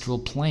 the astral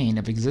plane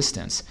of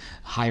existence,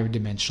 higher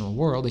dimensional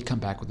world. They come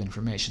back with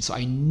information. So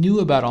I knew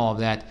about all of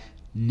that.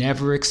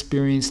 Never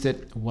experienced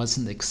it.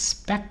 Wasn't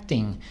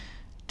expecting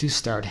to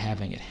start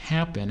having it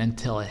happen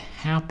until it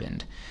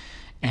happened,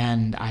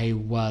 and I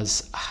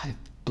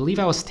believe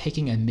I was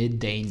taking a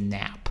midday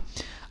nap.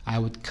 I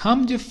would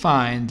come to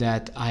find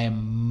that I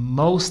am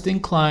most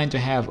inclined to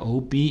have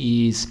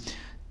OBEs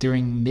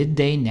during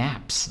midday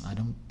naps. I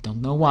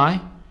don't know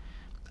why.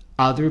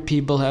 Other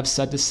people have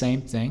said the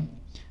same thing.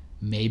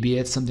 Maybe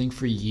it's something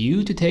for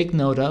you to take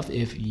note of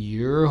if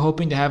you're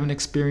hoping to have an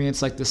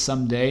experience like this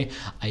someday.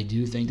 I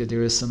do think that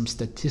there is some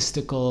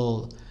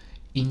statistical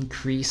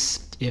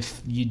increase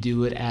if you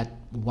do it at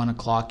 1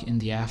 o'clock in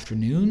the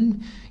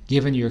afternoon,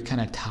 given you're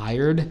kind of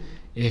tired.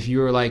 If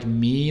you're like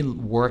me,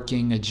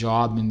 working a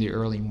job in the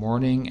early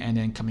morning and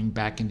then coming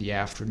back in the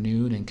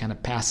afternoon and kind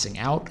of passing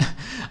out,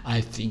 I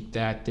think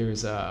that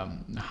there's a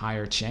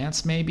higher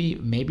chance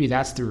maybe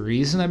that's the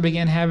reason I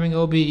began having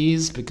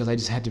OBEs, because I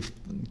just had to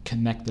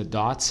connect the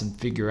dots and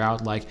figure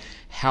out like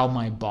how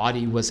my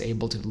body was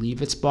able to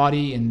leave its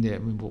body in the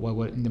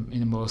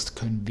most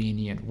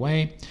convenient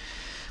way.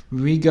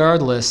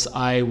 Regardless,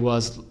 I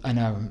was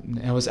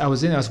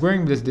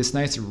wearing this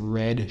nice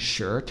red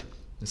shirt.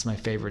 It's one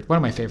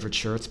of my favorite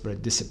shirts, but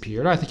it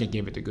disappeared. I think I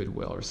gave it to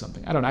Goodwill or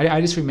something. I don't know.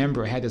 I just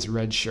remember I had this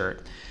red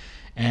shirt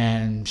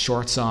and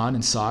shorts on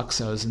and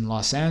socks. I was in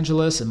Los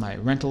Angeles in my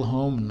rental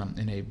home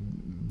in a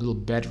little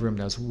bedroom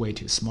that was way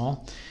too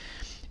small.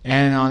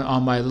 And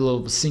on my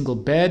little single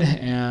bed,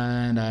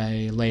 and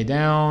I lay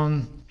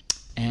down,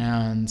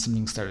 and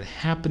something started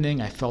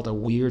happening. I felt a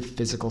weird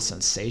physical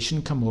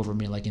sensation come over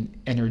me, like an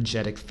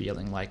energetic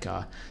feeling, like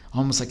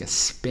almost like a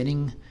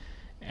spinning,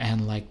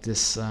 and like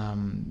this,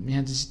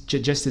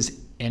 just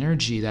this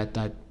energy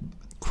that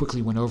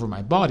quickly went over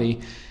my body.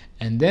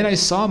 And then I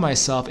saw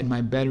myself in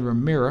my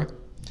bedroom mirror,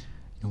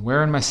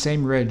 wearing my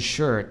same red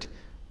shirt,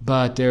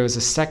 but there was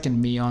a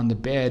second me on the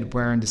bed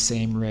wearing the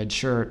same red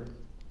shirt,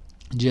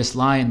 just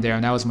lying there,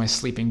 and that was my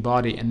sleeping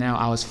body. And now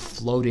I was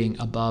floating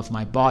above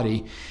my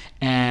body,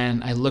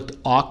 and I looked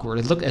awkward.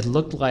 It looked like it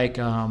looked like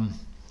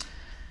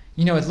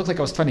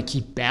I was trying to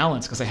keep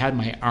balance because I had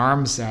my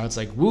arms out. It's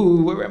like,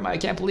 woo, where am I? I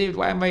can't believe it.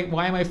 Why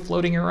am I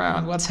floating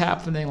around? What's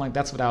happening? Like,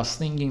 that's what I was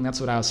thinking. That's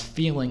what I was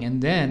feeling. And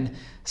then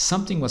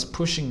something was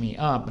pushing me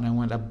up, and I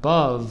went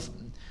above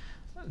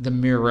the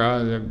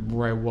mirror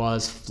where I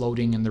was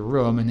floating in the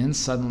room. And then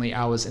suddenly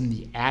I was in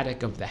the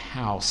attic of the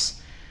house.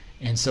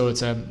 And so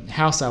it's a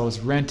house I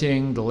was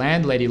renting. The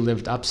landlady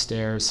lived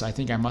upstairs, so I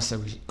think I must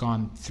have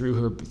gone through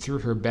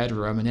her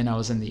bedroom. And then I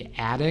was in the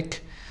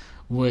attic,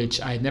 which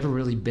I had never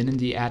really been in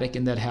the attic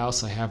in that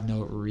house. I have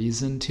no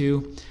reason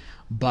to.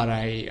 But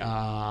I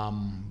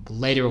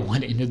later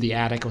went into the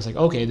attic. I was like,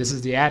 okay, this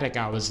is the attic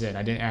I was in.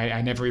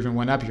 I never even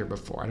went up here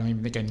before. I don't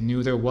even think I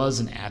knew there was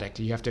an attic.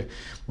 You have to,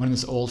 one of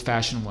those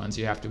old-fashioned ones,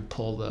 you have to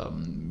pull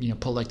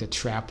like the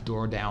trap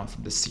door down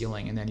from the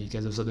ceiling, and then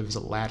there was a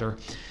ladder.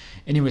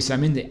 Anyway, so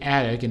I'm in the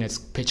attic and it's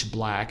pitch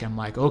black. I'm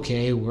like,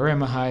 okay, where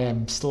am I?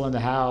 I'm still in the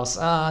house.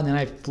 And then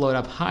I float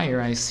up higher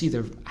and I see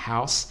the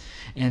house.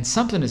 And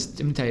something is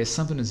doing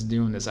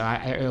this.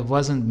 It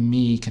wasn't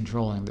me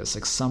controlling this.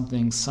 Like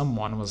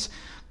someone was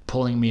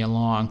pulling me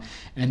along.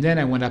 And then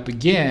I went up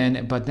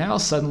again, but now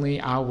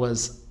suddenly I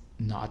was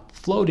not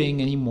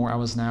floating anymore. I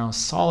was now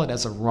solid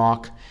as a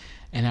rock,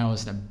 and I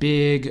was in a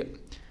big,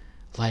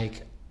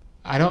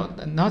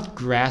 not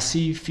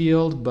grassy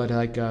field, but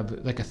like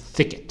a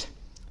thicket.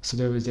 So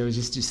there was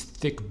just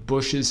thick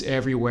bushes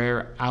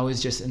everywhere. I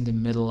was just in the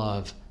middle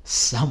of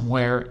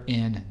somewhere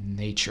in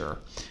nature.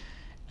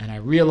 And I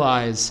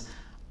realized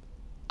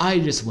I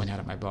just went out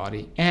of my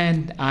body,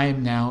 and I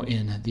am now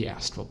in the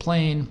astral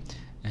plane.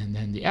 And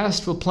then the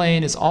astral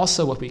plane is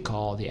also what we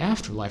call the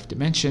afterlife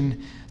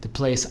dimension, the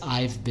place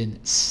I've been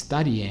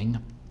studying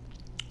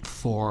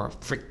for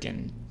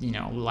freaking,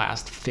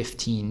 last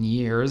 15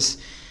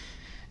 years.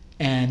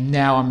 And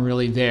now I'm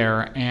really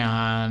there,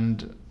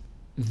 and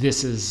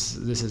this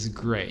is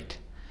great.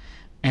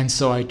 And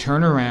so I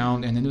turn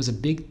around, and then there was a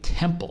big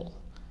temple.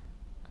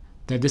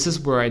 This is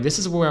where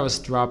I was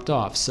dropped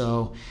off.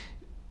 So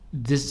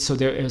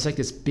it was like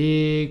this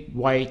big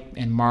white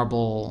and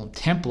marble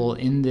temple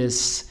in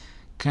this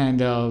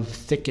kind of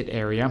thicket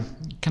area.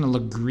 Kind of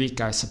looked Greek,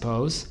 I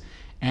suppose.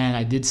 And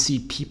I did see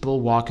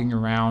people walking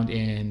around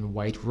in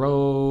white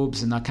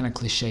robes and that kind of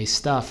cliche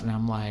stuff. And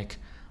I'm like,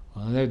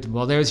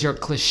 well, there's your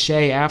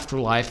cliche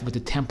afterlife with the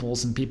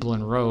temples and people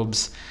in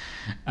robes.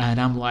 And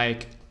I'm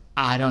like,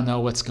 I don't know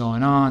what's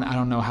going on. I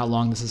don't know how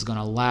long this is going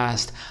to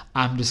last.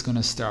 I'm just going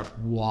to start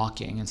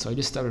walking. And so I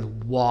just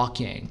started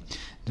walking.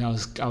 And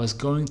I was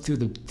going through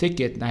the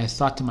thicket, and I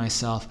thought to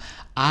myself,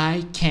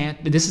 I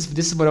can't. This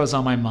is what was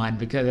on my mind,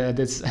 because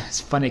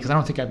it's funny because I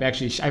don't think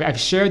I've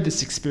shared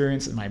this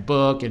experience in my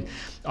book and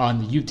on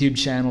the YouTube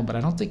channel, but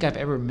I don't think I've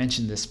ever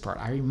mentioned this part.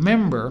 I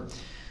remember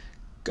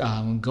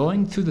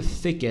going through the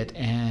thicket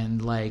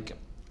and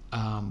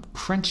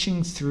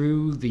crunching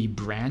through the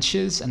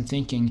branches and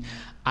thinking,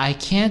 I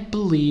can't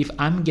believe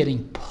I'm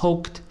getting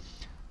poked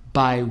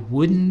by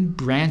wooden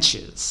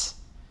branches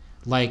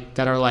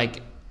that are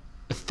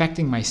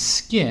affecting my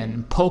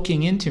skin,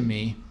 poking into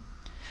me,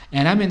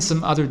 and I'm in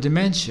some other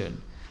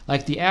dimension.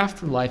 Like, the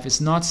afterlife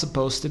is not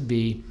supposed to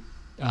be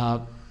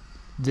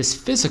this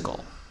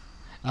physical.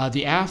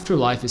 The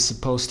afterlife is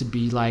supposed to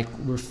be like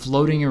we're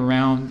floating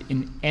around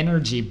in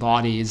energy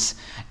bodies,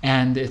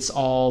 and it's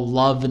all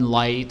love and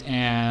light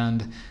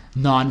and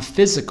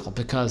non-physical,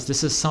 because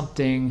this is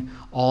something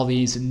all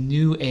these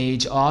new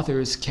age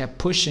authors kept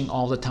pushing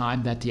all the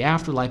time, that the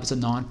afterlife is a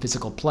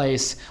non-physical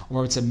place,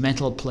 or it's a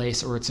mental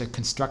place, or it's a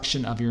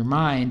construction of your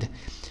mind.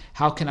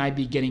 How can I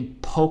be getting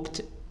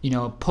poked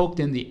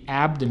in the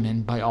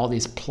abdomen by all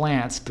these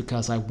plants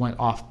because I went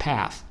off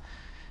path?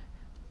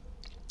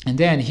 And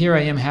then here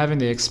I am having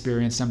the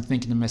experience. I'm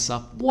thinking to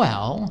myself,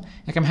 well,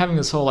 I'm having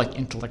this whole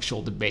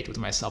intellectual debate with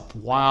myself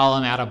while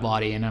I'm out of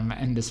body and I'm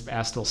in this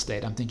astral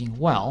state. I'm thinking,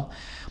 well,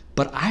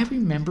 but I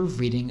remember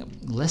reading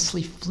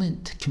Leslie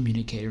Flint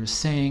communicators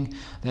saying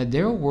that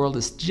their world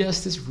is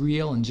just as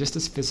real and just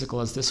as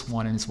physical as this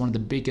one, and it's one of the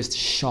biggest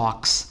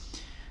shocks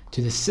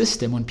to the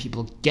system when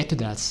people get to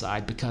that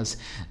side, because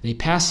they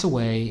pass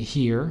away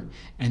here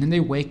and then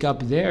they wake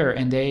up there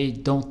and they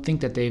don't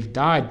think that they've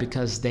died,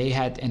 because they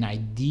had an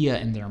idea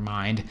in their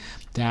mind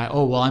that,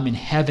 oh, well, I'm in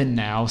heaven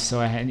now, so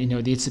it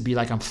needs to be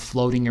like I'm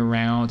floating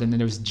around, and then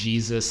there's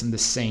Jesus and the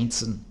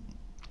saints and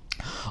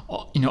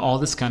all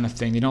this kind of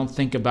thing. They don't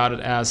think about it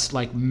as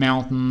like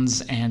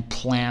mountains and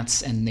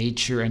plants and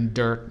nature and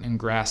dirt and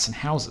grass and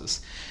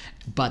houses.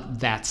 But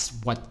that's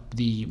what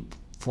the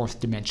fourth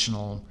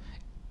dimensional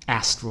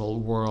astral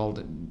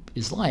world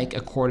is like,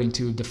 according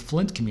to the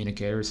Flint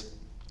communicators.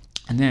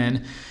 And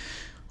then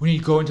when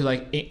you go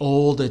into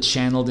old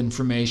channeled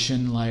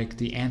information, like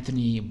the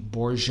Anthony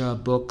Borgia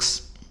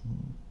books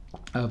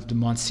of the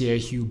Monsieur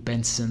Hugh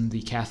Benson,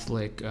 the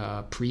Catholic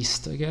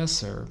priest, I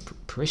guess, or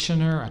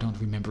parishioner. I don't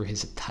remember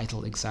his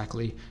title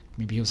exactly.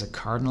 Maybe he was a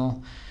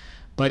cardinal.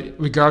 But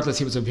regardless,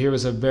 he was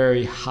a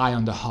very high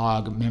on the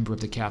hog member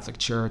of the Catholic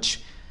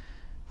Church.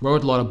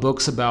 Wrote a lot of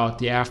books about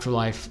the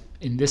afterlife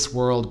in this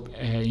world,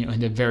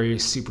 in a very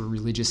super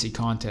religious-y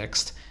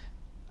context.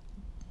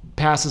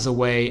 Passes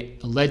away,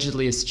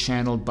 allegedly is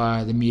channeled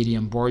by the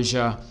medium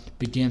Borgia,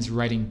 begins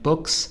writing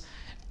books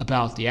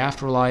about the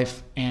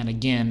afterlife, and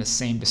again, the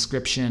same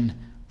description: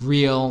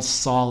 real,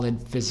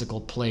 solid,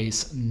 physical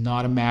place,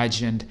 not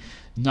imagined,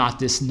 not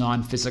this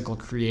non-physical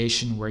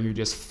creation where you're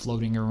just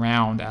floating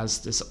around as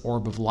this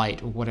orb of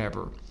light or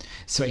whatever.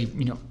 So a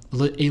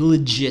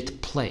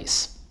legit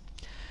place.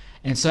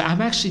 And so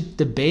I'm actually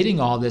debating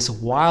all this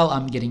while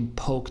I'm getting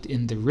poked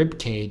in the rib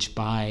cage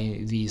by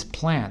these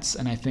plants.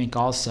 And I think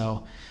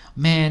also,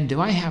 man,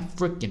 do I have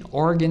freaking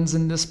organs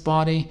in this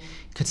body?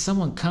 Could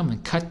someone come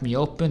and cut me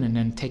open and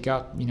then take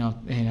out,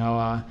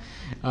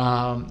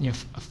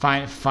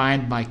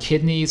 find my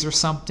kidneys or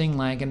something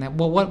and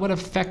what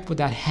effect would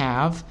that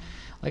have?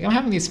 I'm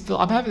having these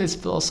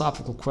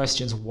philosophical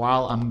questions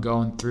while I'm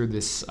going through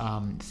this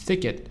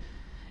thicket,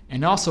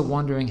 and also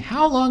wondering,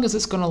 how long is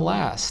this going to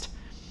last?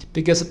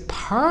 Because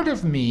part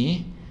of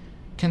me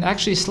can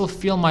actually still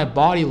feel my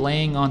body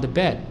laying on the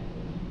bed.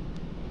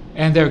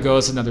 And there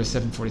goes another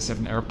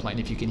 747 airplane,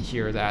 if you can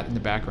hear that in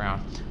the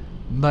background.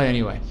 But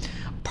anyway,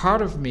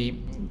 part of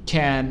me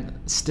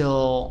can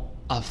still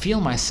feel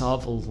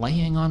myself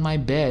laying on my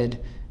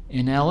bed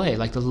in LA.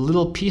 Like, the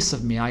little piece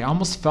of me, I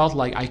almost felt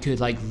like I could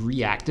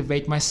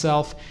reactivate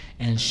myself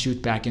and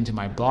shoot back into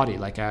my body.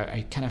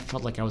 I kind of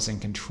felt like I was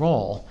in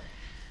control.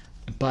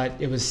 but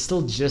it was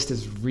still just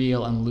as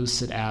real and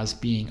lucid as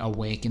being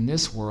awake in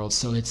this world.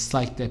 So it's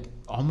like that,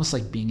 almost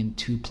like being in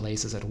two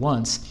places at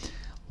once.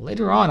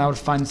 Later on, I would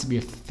find this to be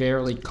a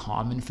fairly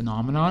common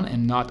phenomenon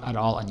and not at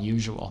all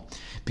unusual,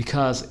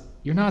 because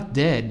you're not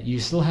dead. You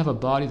still have a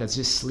body that's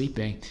just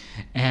sleeping,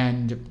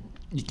 and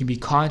you can be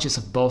conscious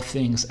of both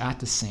things at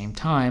the same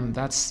time.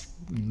 That's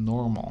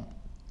normal.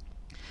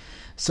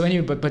 So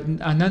anyway, but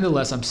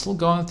nonetheless, I'm still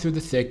going through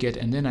the thicket,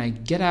 and then I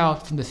get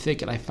out from the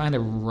thicket. I find a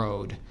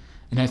road,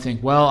 and I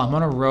think, well, I'm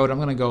on a road. I'm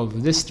going to go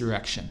this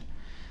direction.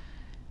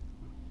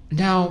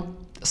 Now,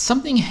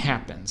 something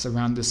happens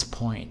around this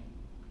point,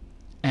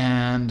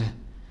 and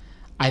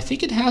I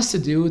think it has to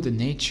do with the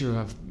nature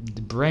of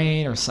the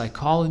brain or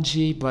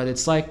psychology, but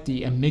it's like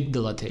the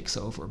amygdala takes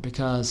over,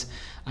 because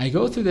I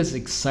go through this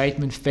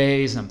excitement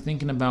phase, and I'm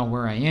thinking about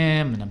where I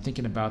am, and I'm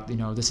thinking about,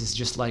 this is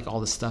just like all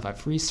the stuff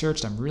I've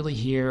researched. I'm really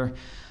here.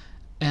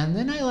 And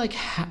then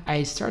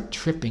I start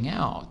tripping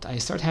out. I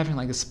start having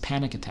like this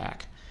panic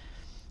attack,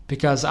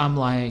 because I'm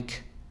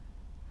like,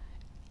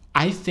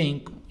 I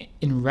think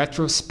in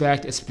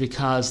retrospect, it's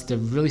because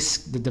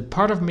the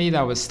part of me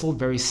that was still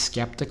very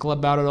skeptical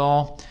about it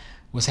all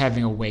was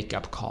having a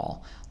wake-up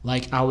call.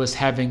 Like, I was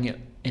having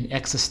an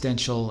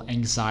existential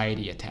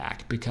anxiety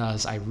attack,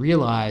 because I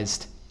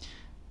realized,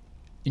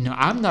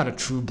 I'm not a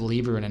true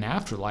believer in an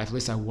afterlife. At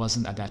least I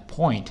wasn't at that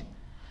point.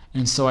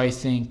 And so I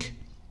think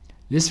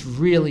this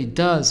really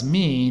does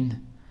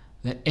mean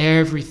that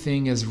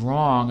everything is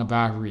wrong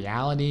about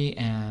reality,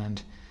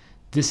 and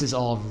this is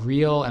all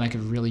real, and I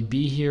could really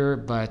be here.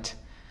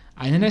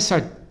 And then I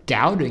start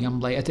doubting. I'm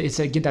like, it's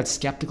again that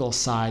skeptical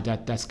side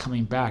that's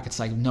coming back. It's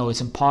like, no,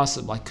 it's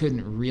impossible. I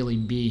couldn't really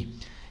be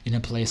in a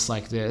place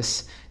like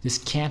this. This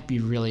can't be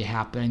really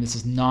happening. This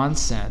is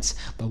nonsense.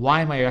 But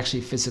why am I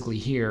actually physically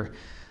here?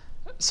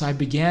 So I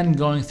began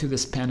going through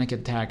this panic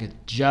attack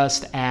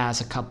just as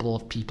a couple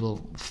of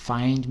people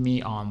find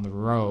me on the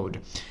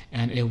road.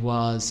 And it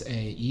was a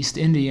East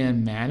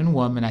Indian man and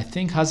woman, I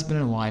think husband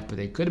and wife, but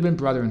they could have been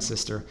brother and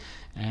sister.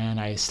 And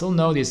I still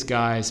know these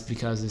guys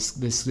because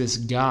this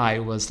guy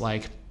was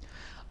like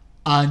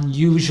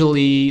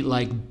unusually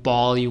like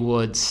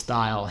Bollywood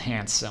style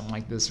handsome,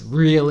 like this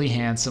really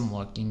handsome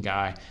looking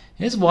guy.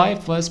 His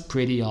wife was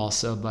pretty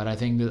also, but I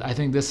think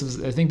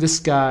this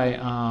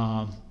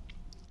guy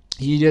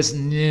he just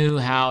knew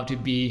how to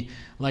be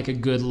like a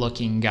good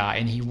looking guy,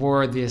 and he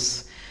wore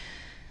this.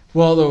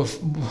 Well,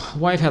 the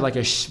wife had like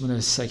one of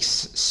those like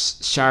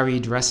sari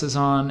dresses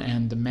on,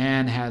 and the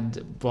man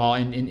had, well,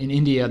 in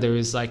India there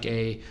is like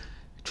a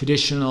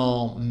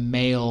traditional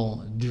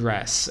male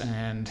dress,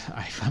 and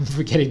I'm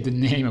forgetting the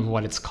name of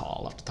what it's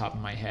called off the top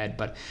of my head,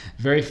 but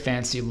very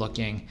fancy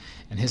looking,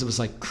 and his was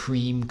like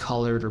cream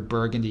colored or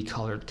burgundy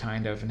colored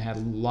kind of, and had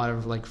a lot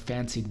of like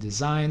fancy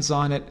designs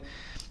on it.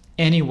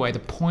 Anyway, the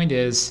point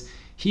is,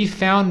 he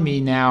found me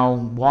now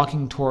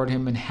walking toward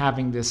him and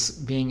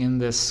being in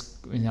this,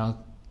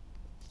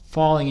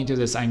 falling into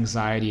this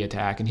anxiety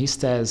attack, and he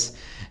says,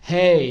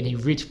 hey, and he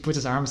puts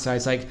his arm aside.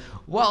 It's like,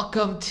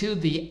 welcome to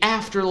the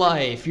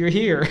afterlife, you're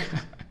here.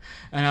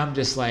 And I'm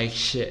just like,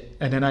 shit.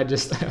 And then I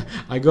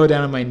go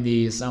down on my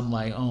knees. I'm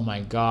like, oh my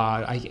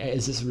God,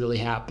 is this really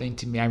happening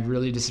to me?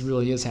 This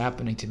really is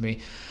happening to me.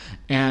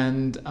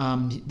 And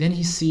then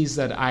he sees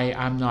that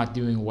I'm not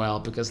doing well,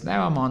 because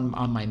now I'm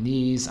on my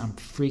knees, I'm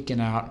freaking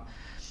out.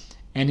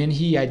 And then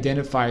he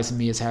identifies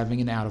me as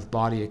having an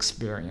out-of-body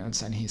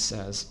experience, and he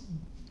says,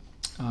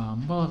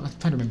 well, I'm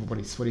trying to remember what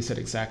he said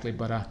exactly,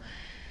 but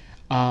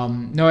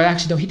no,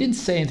 he didn't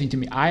say anything to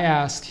me. I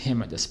asked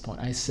him at this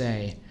point, I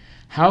say,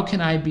 how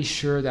can I be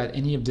sure that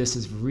any of this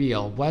is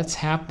real? What's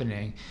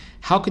happening?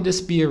 How could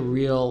this be a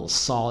real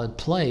solid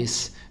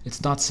place?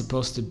 It's not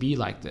supposed to be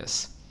like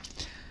this.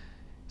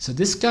 So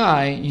this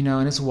guy,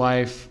 and his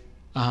wife,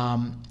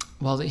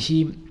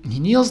 he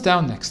kneels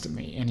down next to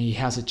me, and he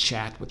has a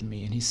chat with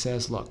me, and he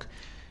says, look,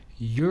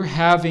 you're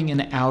having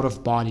an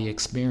out-of-body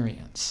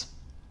experience.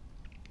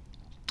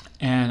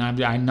 And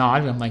I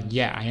nodded. I'm like,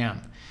 yeah, I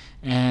am.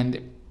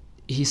 And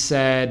he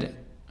said,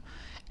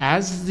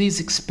 as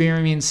these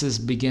experiences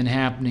begin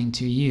happening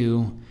to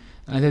you,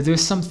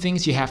 there's some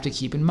things you have to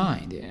keep in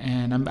mind.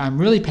 And I'm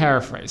really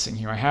paraphrasing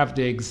here. I have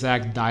the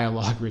exact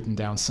dialogue written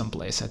down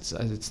someplace.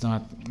 It's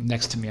not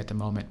next to me at the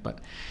moment. But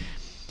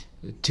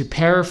to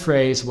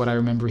paraphrase what I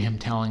remember him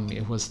telling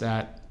me was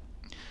that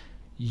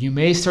you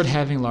may start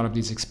having a lot of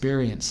these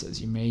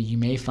experiences. You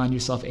may find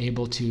yourself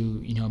able to,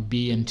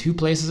 be in two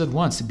places at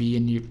once, to be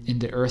in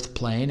the earth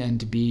plane and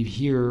to be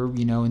here,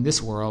 in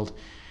this world.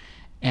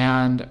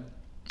 And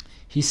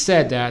he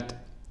said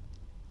that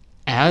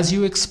as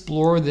you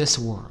explore this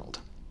world,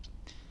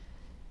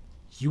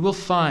 you will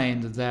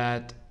find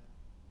that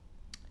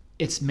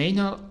it may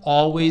not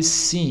always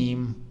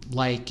seem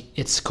like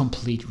it's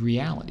complete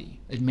reality.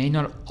 It may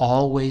not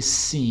always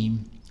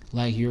seem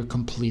like you're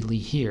completely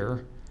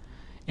here.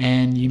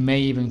 And you may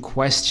even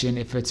question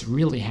if it's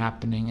really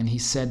happening. And he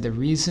said the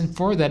reason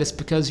for that is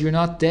because you're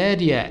not dead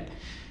yet.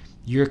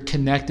 You're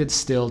connected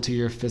still to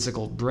your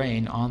physical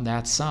brain on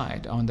that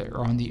side, on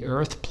the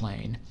earth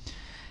plane.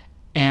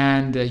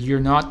 And you're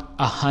not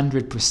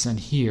 100%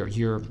 here.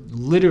 You're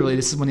literally,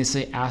 this is when they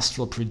say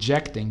astral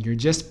projecting, you're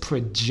just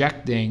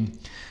projecting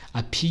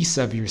a piece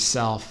of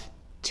yourself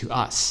to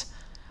us.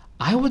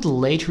 I would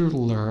later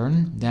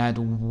learn that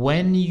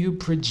when you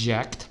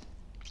project,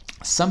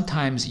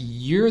 sometimes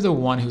you're the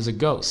one who's a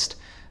ghost.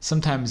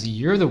 Sometimes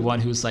you're the one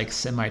who's like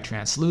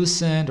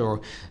semi-translucent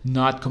or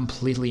not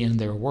completely in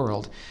their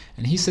world.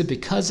 And he said,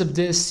 because of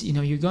this,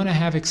 you're going to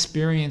have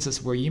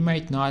experiences where you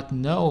might not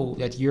know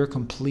that you're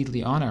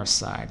completely on our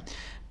side.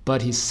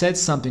 But he said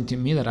something to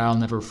me that I'll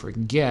never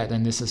forget,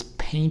 and this has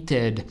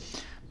painted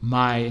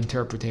my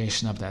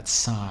interpretation of that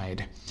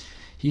side.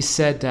 He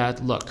said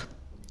that, look,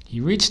 he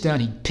reached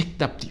down, he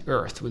picked up the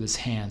earth with his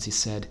hands. He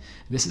said,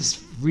 this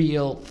is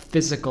real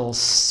physical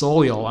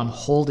soil. I'm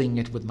holding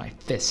it with my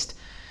fist.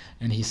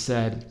 And he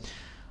said,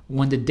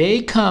 when the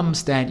day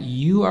comes that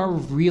you are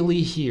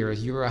really here,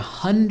 you're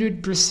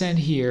 100%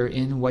 here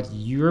in what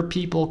your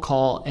people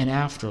call an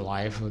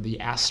afterlife or the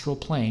astral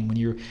plane, when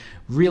you're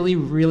really,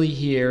 really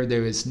here,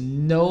 there is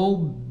no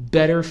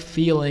better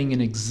feeling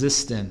in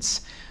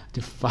existence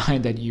to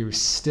find that you're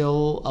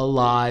still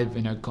alive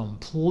in a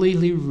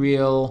completely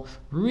real,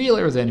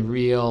 realer than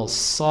real,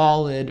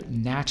 solid,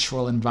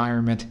 natural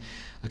environment,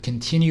 a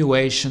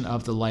continuation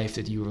of the life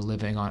that you were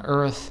living on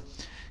Earth,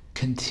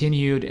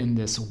 continued in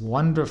this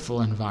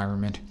wonderful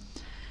environment.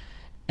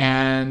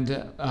 And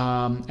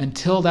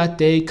until that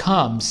day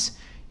comes,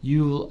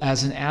 you,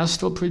 as an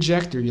astral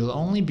projector, you'll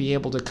only be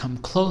able to come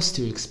close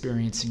to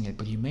experiencing it,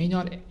 but you may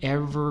not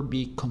ever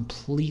be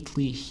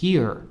completely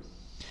here.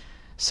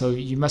 So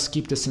you must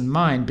keep this in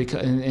mind,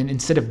 because, and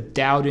instead of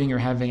doubting or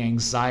having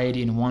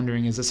anxiety and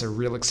wondering, is this a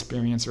real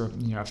experience or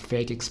a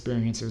fake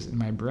experience in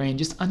my brain,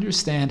 just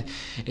understand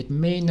it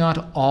may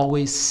not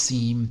always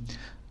seem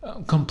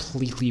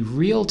completely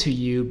real to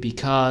you,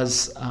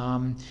 because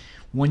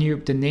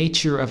the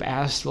nature of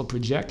astral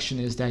projection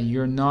is that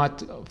you're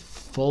not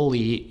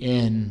fully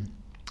in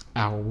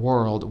our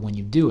world when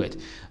you do it,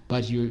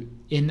 but you're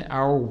in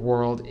our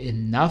world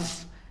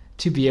enough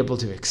to be able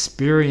to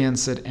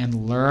experience it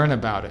and learn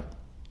about it.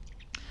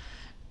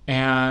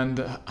 And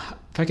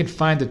if I can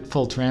find the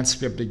full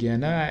transcript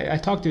again, I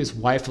talked to his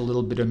wife a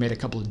little bit and made a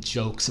couple of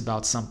jokes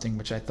about something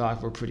which I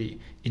thought were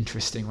pretty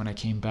interesting when I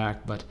came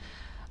back, but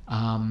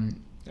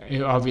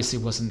it obviously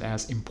wasn't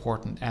as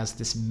important as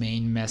this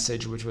main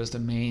message, which was the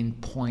main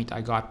point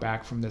I got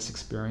back from this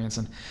experience.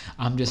 And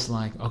I'm just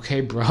like,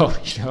 okay, bro,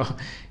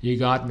 you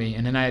got me.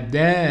 And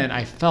then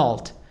I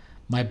felt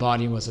my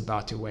body was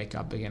about to wake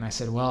up again. I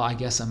said, well, I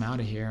guess I'm out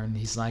of here. And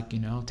he's like,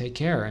 take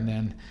care.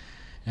 And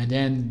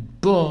then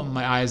boom,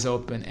 my eyes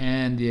open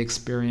and the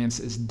experience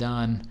is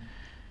done.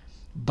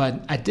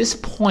 But at this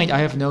point, I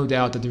have no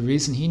doubt that the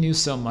reason he knew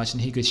so much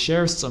and he could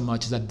share so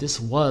much is that this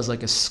was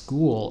like a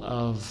school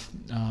of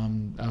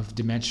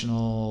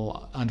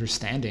dimensional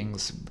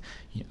understandings,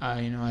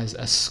 as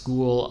a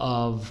school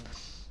of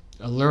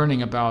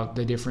learning about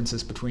the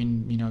differences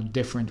between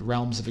different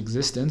realms of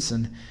existence,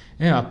 and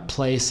a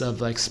place of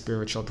like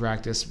spiritual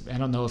practice. I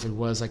don't know if it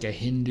was like a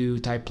Hindu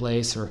type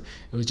place or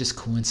it was just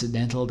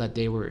coincidental that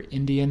they were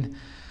Indian,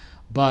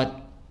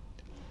 but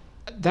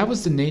that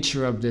was the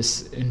nature of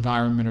this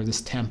environment or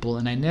this temple,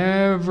 and I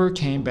never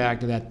came back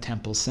to that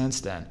temple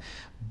since then.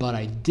 But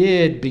I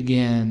did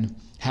begin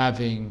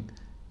having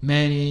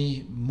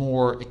many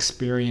more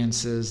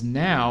experiences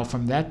now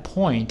from that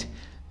point,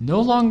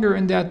 no longer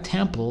in that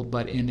temple,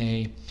 but in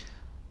a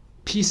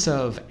piece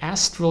of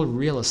astral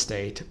real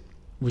estate,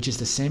 which is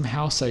the same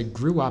house I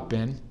grew up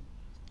in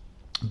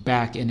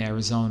back in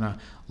Arizona,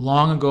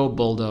 long ago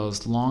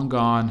bulldozed, long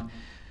gone,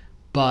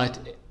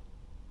 but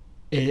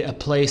a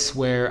place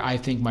where I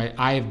think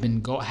had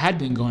been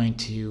going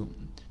to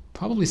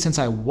probably since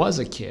I was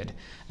a kid.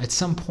 At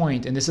some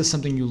point, and this is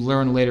something you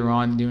learn later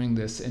on doing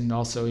this, and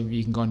also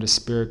you can go into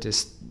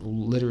spiritist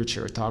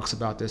literature, it talks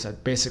about this,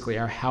 that basically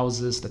our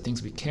houses, the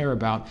things we care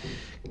about,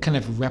 kind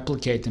of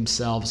replicate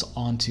themselves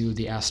onto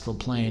the astral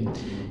plane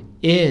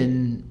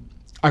in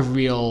a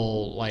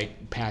real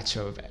patch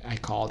of, I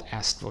call it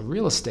astral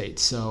real estate.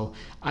 So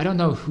I don't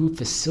know who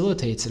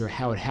facilitates it or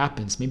how it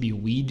happens. Maybe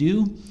we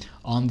do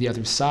on the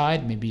other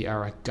side. Maybe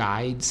our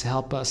guides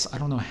help us. I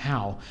don't know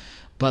how,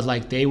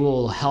 but they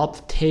will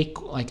help take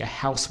a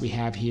house we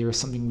have here,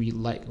 something we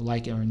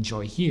like or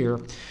enjoy here,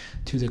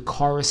 to the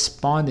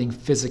corresponding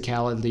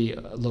physicality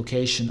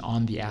location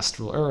on the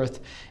astral earth,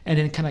 and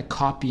then kind of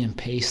copy and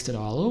paste it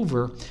all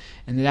over.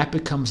 And that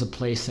becomes a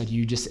place that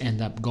you just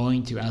end up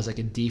going to as a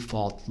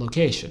default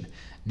location.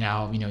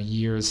 Now,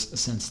 years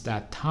since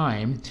that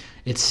time,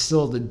 it's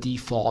still the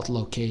default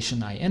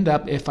location I end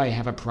up if I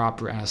have a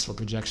proper astral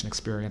projection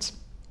experience.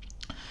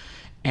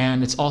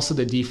 And it's also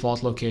the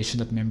default location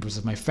that members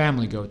of my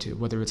family go to,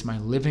 whether it's my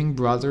living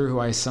brother, who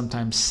I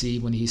sometimes see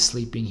when he's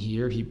sleeping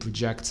here, he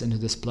projects into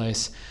this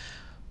place,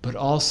 but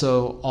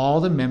also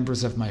all the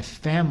members of my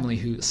family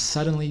who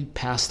suddenly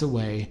passed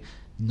away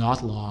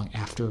not long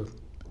after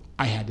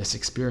I had this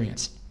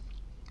experience.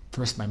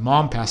 First, my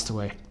mom passed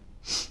away,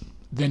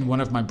 then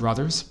one of my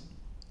brothers,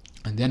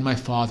 and then my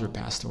father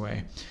passed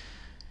away.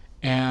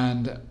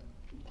 And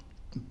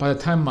by the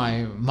time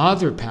my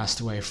mother passed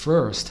away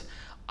first,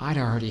 I'd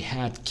already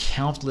had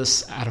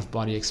countless out of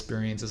body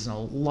experiences and a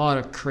lot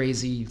of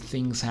crazy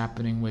things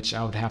happening, which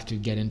I would have to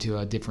get into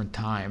a different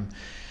time.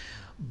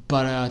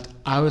 But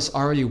I was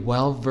already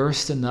well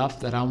versed enough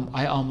that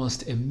I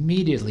almost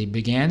immediately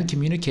began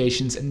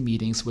communications and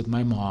meetings with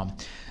my mom.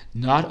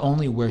 Not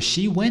only where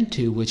she went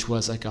to, which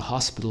was like a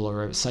hospital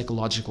or a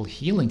psychological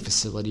healing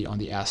facility on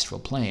the astral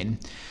plane,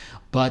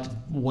 but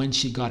when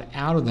she got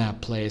out of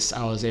that place,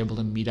 I was able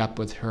to meet up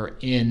with her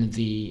in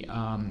the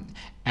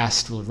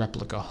astral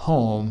replica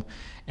home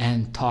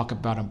and talk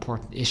about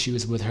important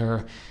issues with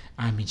her.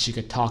 I mean, she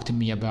could talk to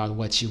me about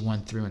what she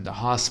went through in the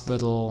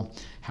hospital,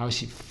 how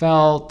she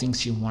felt, things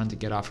she wanted to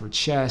get off her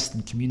chest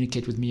and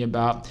communicate with me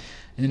about.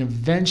 And then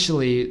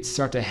eventually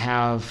start to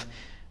have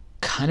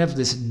kind of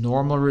this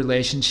normal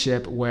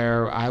relationship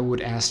where I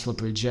would astral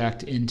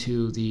project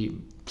into the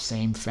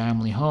same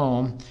family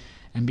home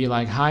and be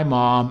like, "Hi,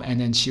 Mom," and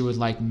then she would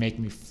like make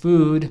me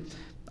food,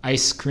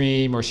 ice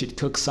cream, or she'd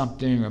cook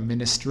something, or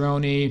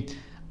minestrone.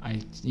 I,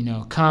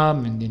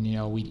 come and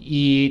then, we'd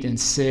eat and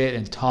sit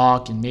and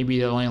talk, and maybe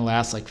it'll only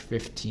last like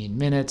 15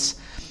 minutes.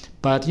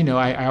 But,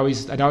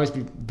 I'd always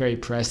be very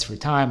pressed for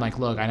time. Like,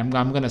 look, I'm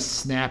going to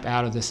snap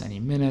out of this any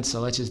minute, so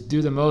let's just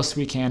do the most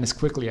we can as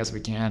quickly as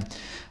we can. I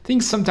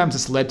think sometimes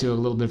it's led to a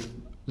little bit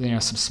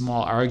of, some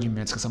small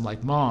arguments because I'm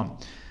like, "Mom,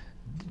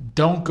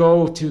 don't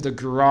go to the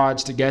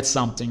garage to get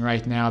something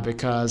right now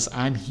because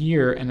I'm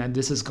here and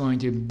this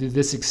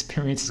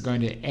experience is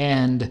going to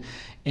end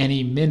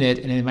any minute,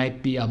 and it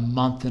might be a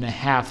month and a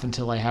half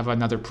until I have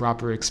another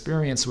proper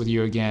experience with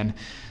you again.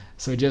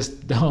 So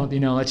just don't,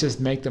 let's just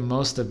make the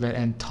most of it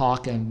and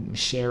talk and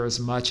share as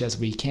much as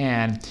we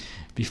can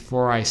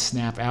before I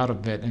snap out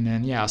of it." And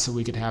then, so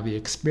we could have the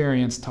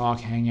experience, talk,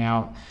 hang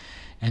out.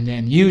 And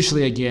then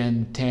usually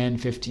again, 10,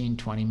 15,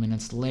 20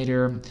 minutes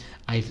later,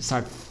 I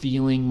start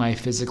feeling my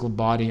physical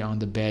body on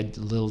the bed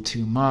a little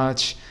too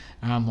much.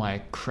 And I'm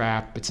like,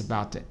 crap, it's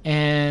about to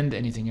end.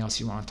 Anything else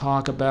you want to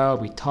talk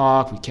about? We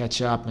talk, we catch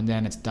up, and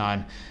then it's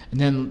done. And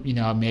then,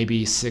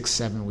 maybe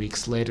 6-7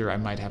 weeks later, I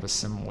might have a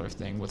similar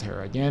thing with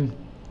her again.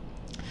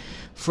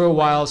 For a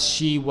while,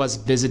 she was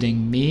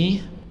visiting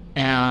me.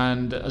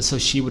 And so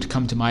she would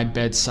come to my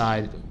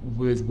bedside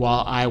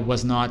while I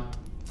was not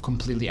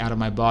completely out of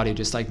my body,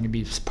 just like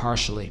maybe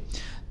partially,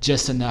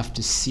 just enough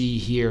to see,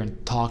 hear,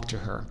 and talk to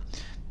her,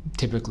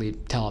 typically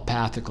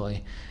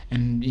telepathically.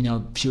 And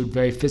she would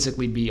very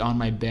physically be on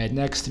my bed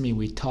next to me.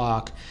 We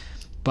talk.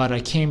 But I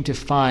came to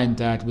find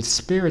that with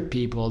spirit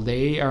people,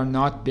 they are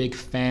not big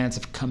fans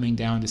of coming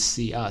down to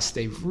see us.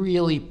 They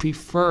really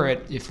prefer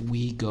it if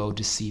we go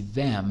to see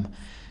them,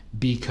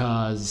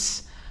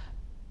 because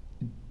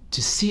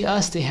to see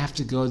us, they have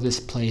to go to this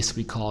place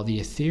we call the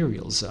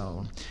ethereal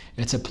zone.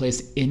 It's a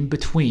place in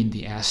between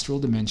the astral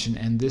dimension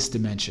and this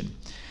dimension.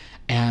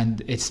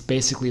 And it's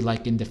basically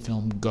like in the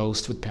film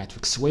Ghost with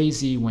Patrick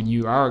Swayze, when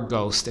you are a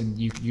ghost and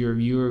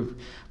you're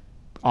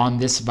on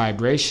this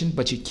vibration,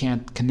 but you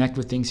can't connect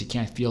with things, you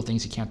can't feel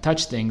things, you can't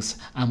touch things,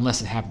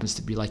 unless it happens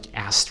to be like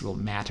astral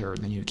matter,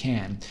 then you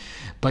can.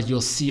 But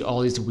you'll see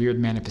all these weird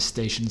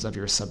manifestations of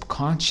your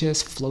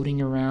subconscious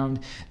floating around.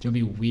 There'll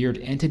be weird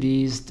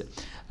entities.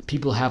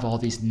 People have all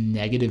these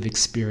negative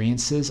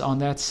experiences on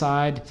that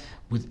side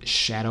with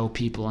shadow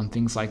people and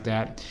things like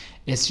that.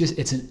 It's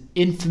an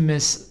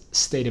infamous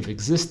state of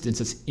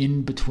existence. It's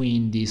in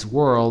between these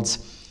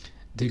worlds.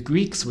 The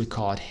Greeks would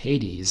call it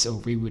Hades, or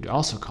we would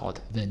also call it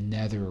the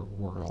nether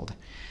world.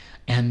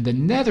 And the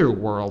nether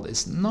world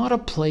is not a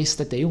place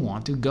that they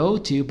want to go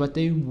to, but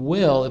they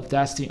will if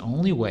that's the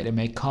only way to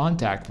make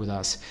contact with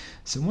us.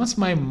 So once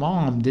my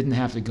mom didn't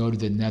have to go to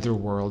the nether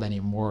world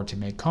anymore to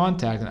make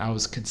contact, and I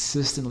was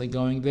consistently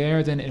going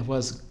there, then it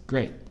was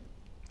great.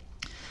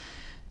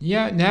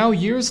 Yeah, now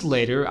years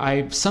later,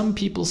 some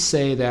people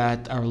say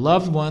that our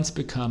loved ones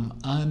become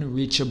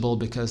unreachable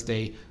because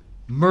they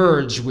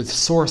merge with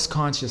source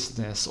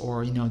consciousness,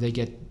 or they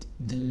get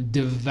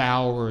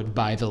devoured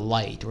by the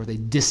light, or they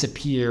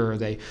disappear, or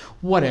they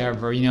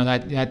whatever,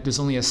 that there's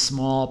only a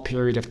small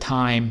period of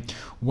time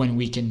when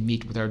we can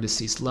meet with our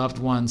deceased loved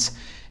ones.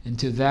 And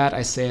to that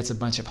I say it's a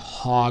bunch of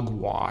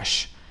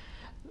hogwash.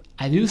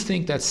 I do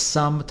think that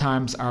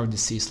sometimes our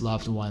deceased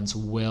loved ones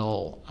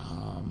will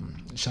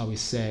shall we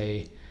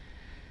say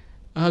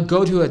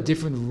go to a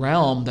different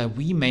realm that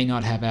we may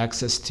not have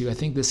access to. I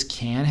think this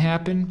can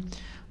happen,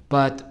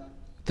 but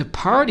the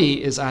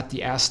party is at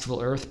the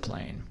astral earth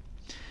plane.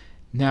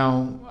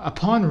 Now,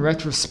 upon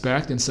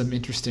retrospect and some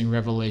interesting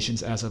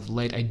revelations as of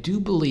late, I do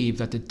believe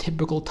that the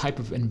typical type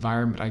of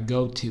environment I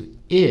go to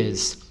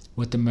is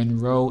what the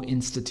Monroe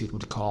Institute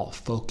would call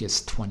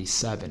Focus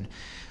 27,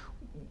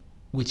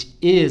 which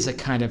is a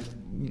kind of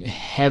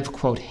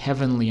quote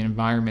heavenly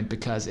environment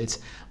because it's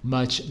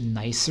much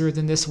nicer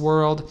than this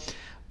world.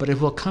 But it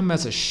will come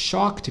as a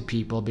shock to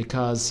people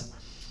because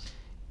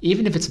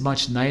even if it's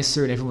much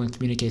nicer and everyone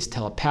communicates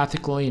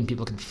telepathically and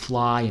people can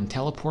fly and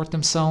teleport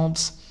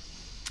themselves,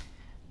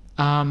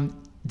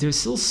 there's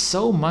still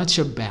so much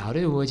about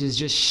it which is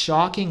just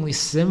shockingly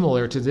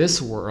similar to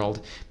this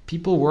world.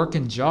 people work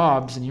in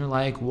jobs and you're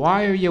like,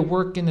 why are you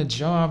working a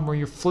job where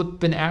you're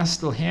flipping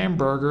astral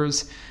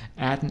hamburgers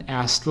at an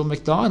astral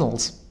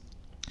McDonald's?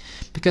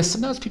 Because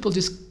sometimes people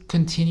just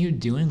continue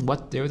doing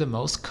what they're the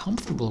most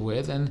comfortable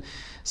with, and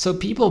so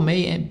people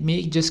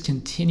may just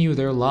continue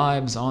their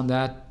lives on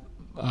that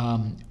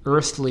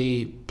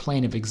earthly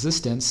plane of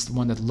existence,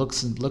 one that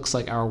looks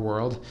like our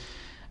world,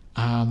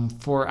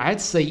 for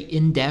I'd say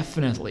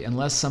indefinitely,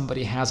 unless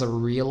somebody has a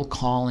real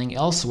calling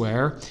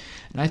elsewhere.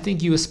 And I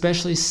think you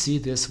especially see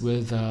this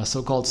with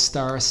so-called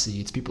star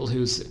seeds, people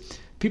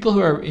who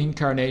are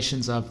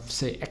incarnations of,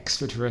 say,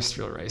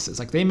 extraterrestrial races.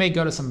 Like, they may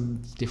go to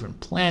some different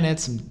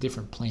planet, some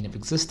different plane of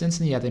existence,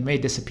 and yeah, they may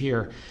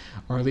disappear,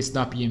 or at least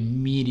not be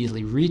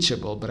immediately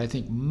reachable. But I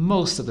think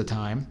most of the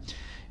time,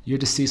 your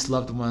deceased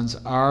loved ones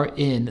are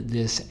in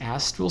this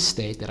astral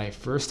state that I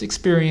first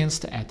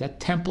experienced at that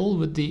temple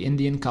with the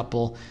Indian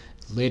couple,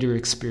 later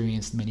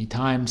experienced many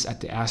times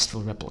at the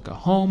astral replica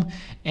home,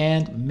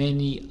 and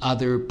many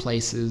other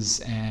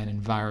places and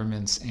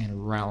environments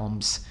and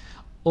realms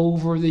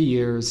over the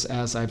years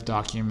as I've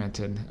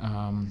documented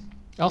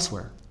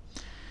elsewhere.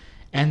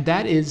 And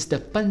that is the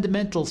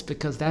fundamentals,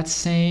 because that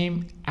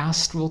same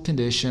astral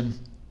condition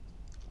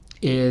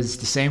is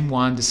the same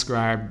one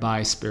described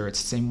by spirits,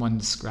 same one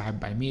described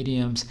by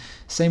mediums,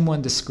 same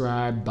one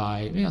described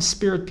by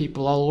spirit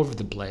people all over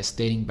the place,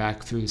 dating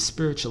back through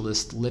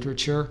spiritualist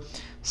literature.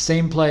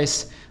 Same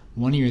place.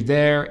 When you're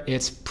there,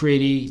 it's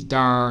pretty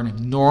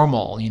darn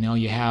normal.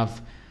 You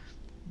have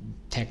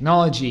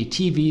technology,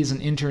 TVs and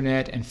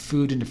internet and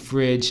food in the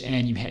fridge,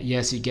 and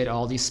you get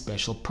all these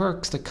special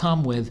perks that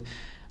come with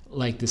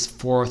like this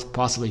fourth,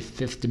 possibly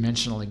fifth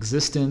dimensional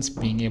existence,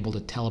 being able to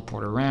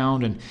teleport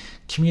around and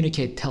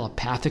communicate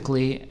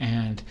telepathically.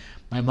 And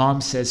my mom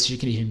says she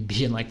can even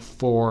be in like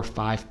 4 or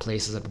 5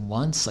 places at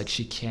once. Like,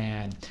 she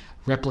can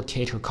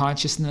replicate her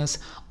consciousness,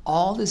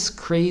 all this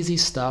crazy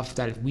stuff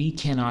that we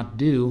cannot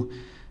do.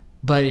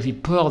 But if you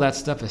put all that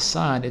stuff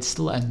aside, it's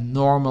still a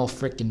normal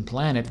freaking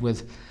planet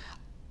with,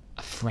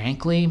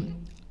 frankly,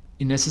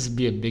 and this is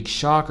be a big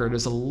shocker,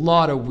 there's a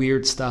lot of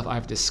weird stuff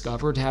I've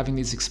discovered having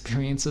these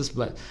experiences,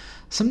 but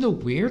some of the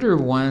weirder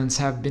ones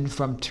have been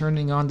from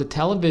turning on the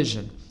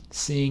television,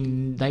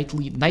 seeing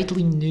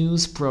nightly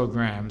news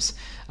programs,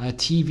 a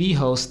TV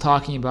host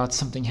talking about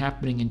something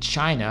happening in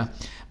China,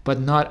 but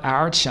not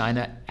our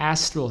China,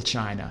 astral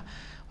China.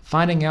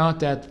 Finding out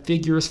that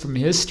figures from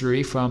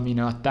history from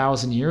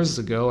 1,000 years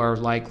ago are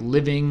like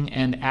living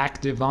and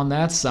active on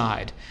that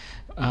side.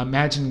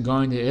 Imagine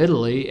going to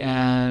Italy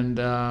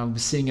and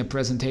seeing a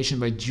presentation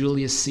by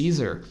Julius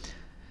Caesar.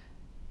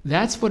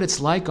 That's what it's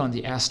like on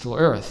the astral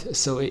earth.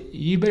 So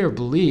you better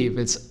believe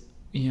it's,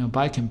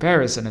 by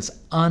comparison, it's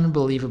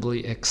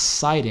unbelievably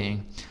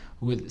exciting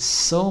with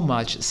so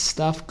much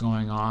stuff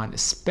going on,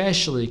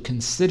 especially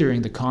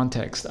considering the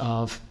context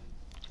of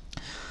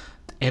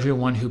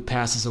everyone who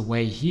passes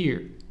away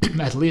here,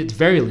 at the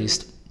very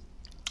least,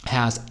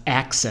 has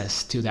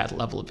access to that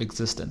level of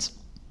existence.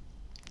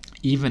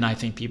 Even I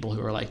think people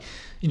who are like,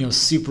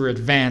 super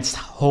advanced,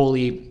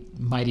 holy,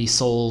 mighty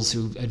souls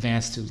who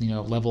advanced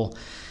to,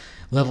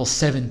 level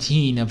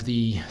 17 of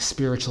the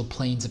spiritual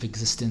planes of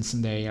existence,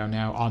 and they are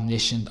now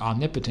omniscient,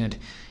 omnipotent.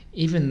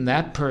 Even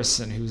that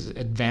person who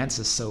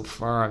advances so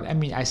far,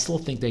 I still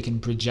think they can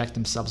project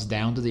themselves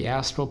down to the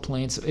astral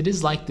plane. So it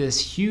is like this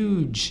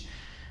huge,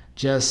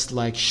 just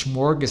like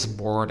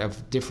smorgasbord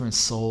of different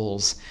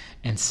souls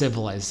and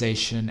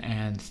civilization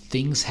and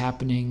things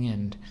happening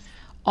and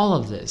all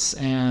of this,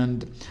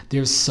 and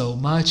there's so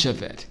much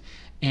of it.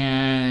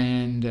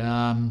 And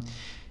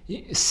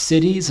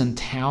cities and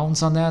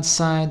towns on that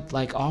side,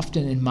 like,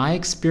 often in my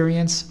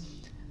experience,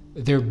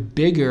 they're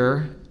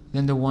bigger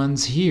than the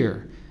ones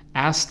here.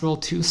 Astral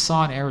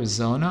Tucson,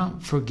 Arizona,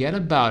 forget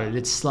about it.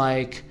 It's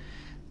like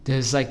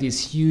there's like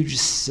these huge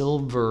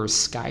silver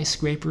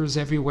skyscrapers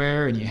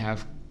everywhere, and you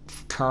have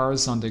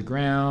cars on the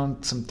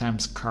ground,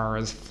 sometimes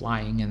cars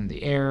flying in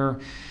the air,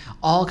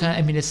 all kind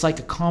of, it's like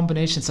a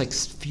combination. It's like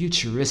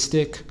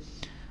futuristic,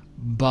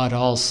 but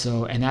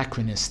also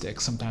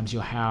anachronistic. Sometimes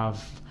you'll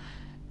have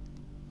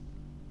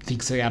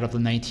things out of the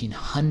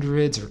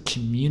 1900s or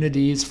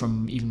communities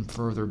from even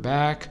further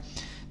back,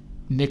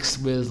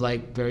 mixed with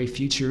like very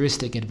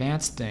futuristic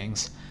advanced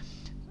things.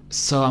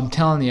 So I'm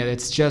telling you,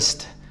 it's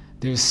just,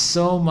 there's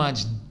so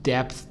much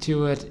depth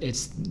to it.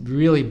 It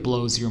really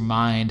blows your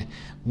mind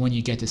when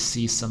you get to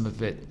see some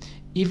of it.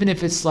 Even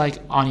if it's like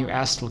on your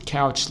astral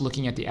couch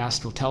looking at the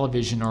astral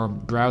television or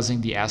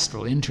browsing the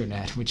astral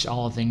internet, which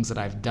all the things that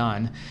I've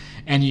done,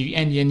 and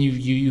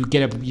you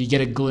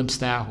get a glimpse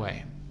that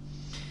way.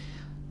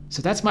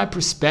 So that's my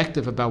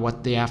perspective about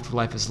what the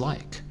afterlife is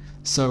like.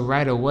 So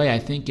right away, I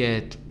think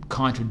it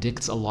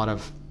contradicts a lot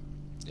of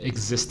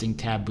existing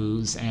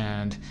taboos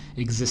and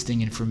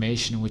existing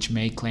information, which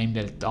may claim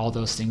that all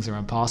those things are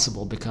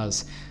impossible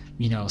because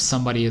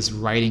somebody is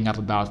writing up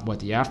about what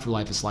the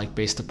afterlife is like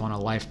based upon a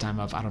lifetime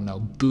of,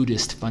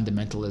 Buddhist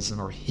fundamentalism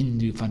or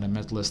Hindu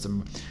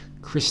fundamentalism,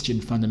 Christian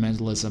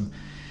fundamentalism.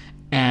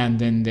 and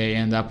then they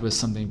end up with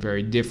something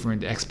very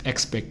different.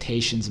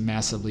 Expectations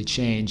massively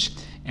change,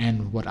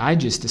 and what I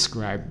just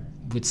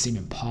described would seem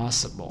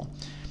impossible.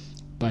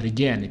 But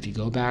again, if you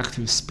go back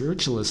through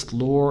spiritualist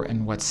lore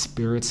and what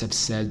spirits have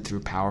said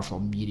through powerful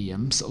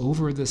mediums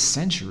over the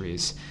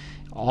centuries,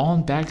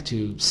 on back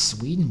to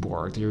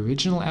Swedenborg, the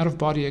original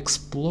out-of-body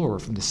explorer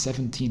from the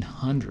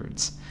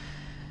 1700s,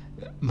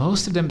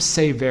 most of them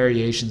say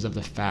variations of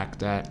the fact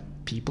that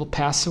people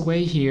pass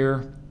away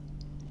here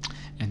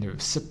and they're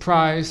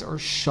surprised or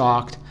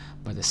shocked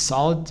by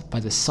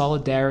the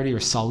solidarity or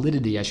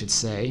solidity, I should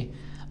say,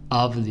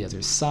 of the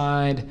other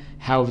side,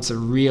 how it's a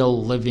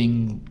real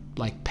living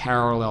like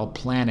parallel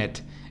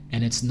planet,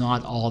 and it's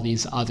not all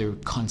these other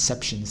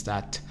conceptions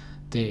that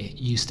they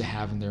used to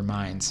have in their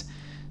minds.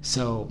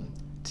 So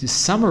to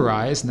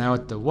summarize, now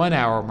at the 1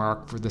 hour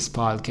mark for this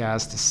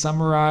podcast, to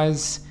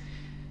summarize,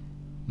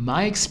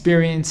 my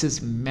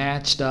experiences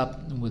matched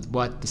up with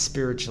what the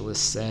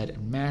spiritualists said,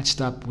 and matched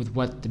up with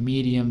what the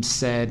mediums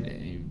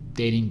said,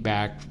 dating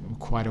back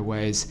quite a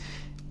ways.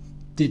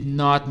 Did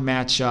not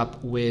match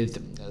up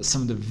with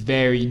some of the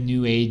very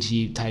new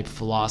agey type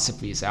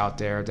philosophies out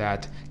there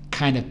that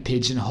kind of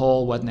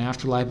pigeonhole what an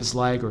afterlife is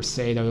like, or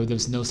say that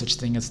there's no such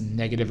thing as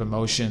negative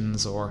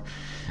emotions, or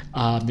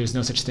there's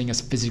no such thing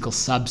as physical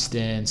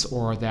substance,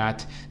 or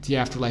that the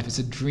afterlife is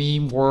a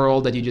dream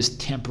world that you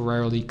just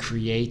temporarily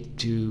create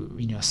to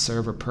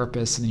serve a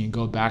purpose, and then you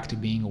go back to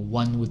being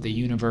one with the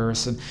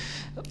universe. And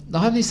a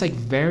lot of these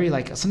very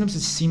sometimes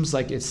it seems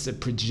like it's the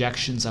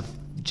projections of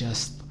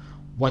just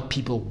what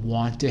people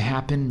want to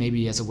happen,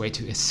 maybe as a way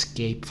to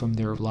escape from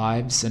their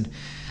lives. And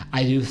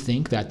I do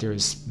think that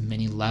there's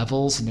many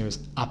levels, and there's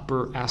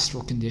upper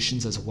astral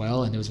conditions as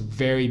well, and there's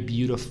very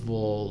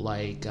beautiful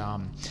like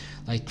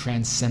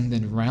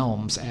transcendent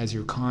realms as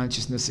your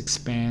consciousness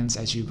expands,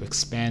 as you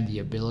expand the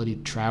ability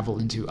to travel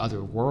into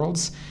other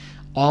worlds.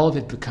 All of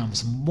it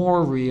becomes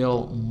more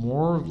real,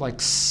 more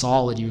like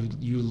solid.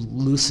 Your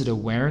lucid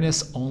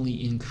awareness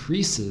only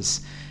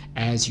increases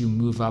as you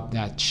move up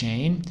that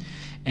chain.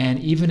 And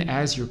even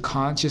as your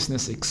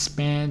consciousness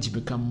expands, you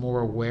become more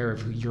aware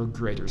of your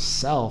greater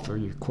self, or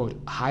your quote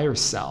higher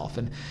self.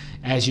 And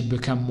as you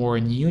become more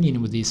in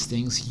union with these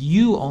things,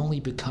 you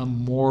only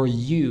become more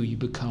you. You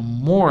become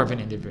more of an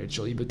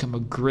individual. You become a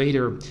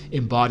greater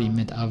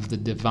embodiment of the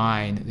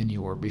divine than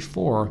you were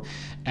before,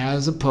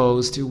 as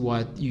opposed to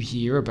what you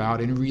hear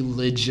about in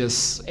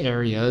religious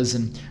areas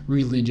and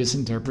religious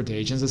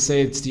interpretations that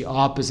say it's the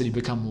opposite. You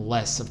become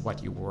less of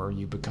what you were.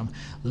 You become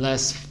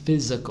less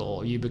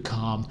physical. You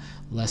become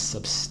less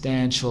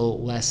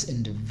substantial, less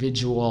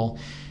individual.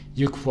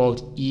 Your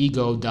quote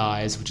ego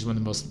dies, which is one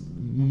of the most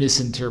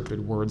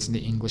misinterpreted words in the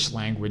English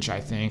language,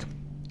 I think.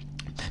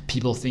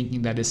 People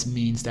thinking that this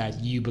means that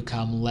you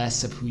become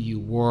less of who you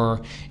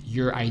were,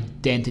 your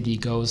identity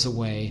goes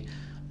away,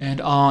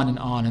 and on and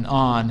on and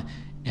on.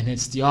 And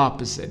it's the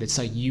opposite. It's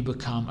like you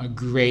become a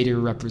greater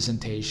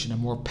representation, a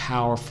more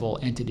powerful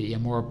entity, a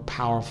more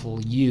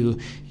powerful you.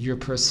 Your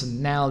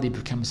personality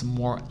becomes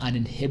more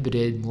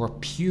uninhibited, more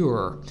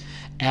pure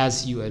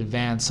as you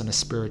advance on a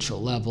spiritual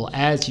level,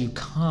 as you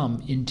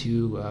come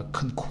into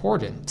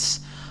concordance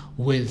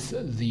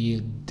with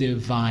the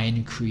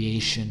divine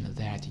creation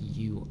that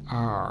you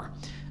are.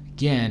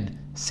 Again,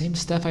 same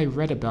stuff I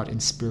read about in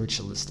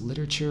spiritualist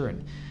literature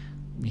and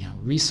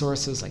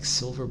resources like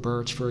Silver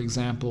Birch, for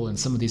example, and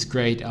some of these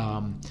great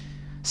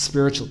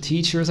spiritual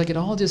teachers. Like it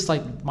all just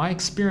my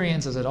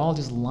experience is it all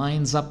just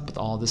lines up with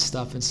all this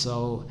stuff. And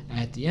so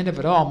at the end of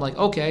it all, I'm like,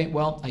 okay,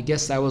 well, I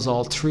guess that was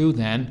all true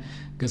then,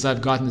 because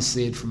I've gotten to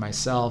see it for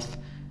myself.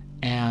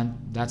 And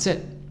that's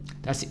it.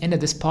 That's the end of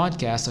this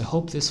podcast. I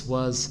hope this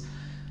was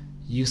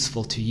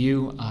useful to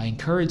you. I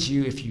encourage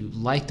you, if you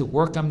like the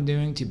work I'm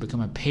doing, to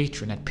become a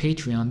patron at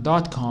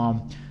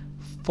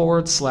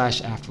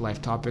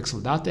patreon.com/afterlife topics.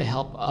 Without the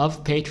help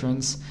of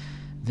patrons,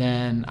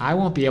 then I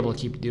won't be able to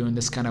keep doing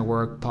this kind of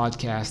work,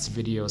 podcasts,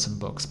 videos, and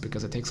books,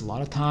 because it takes a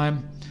lot of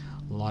time,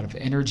 a lot of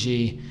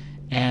energy,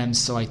 and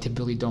so I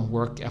typically don't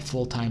work a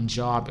full-time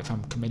job if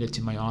I'm committed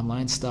to my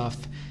online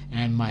stuff,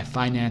 and my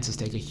finances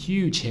take a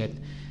huge hit.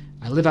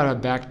 I live out of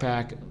a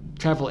backpack,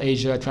 travel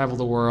Asia, travel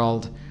the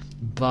world,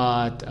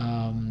 but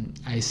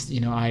I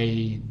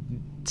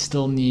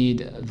still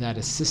need that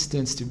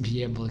assistance to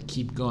be able to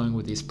keep going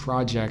with these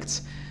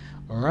projects,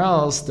 or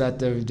else that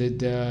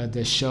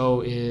the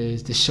show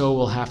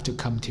will have to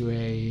come to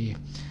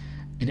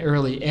an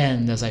early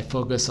end as I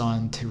focus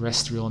on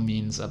terrestrial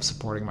means of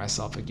supporting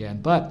myself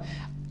again. But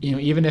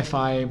even if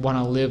I want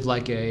to live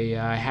like a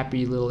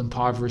happy little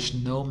impoverished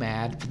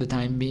nomad for the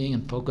time being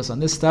and focus on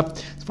this stuff,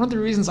 it's one of the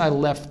reasons I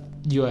left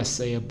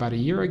USA about a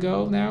year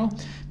ago now,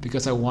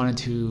 because I wanted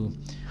to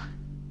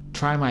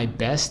try my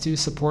best to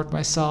support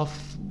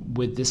myself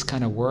with this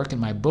kind of work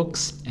and my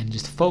books, and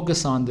just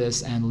focus on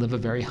this and live a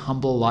very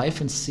humble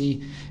life and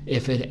see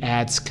if it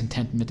adds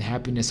contentment,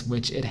 happiness,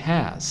 which it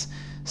has.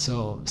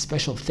 So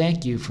special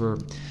thank you for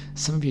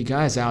some of you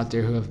guys out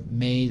there who have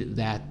made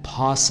that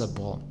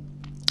possible.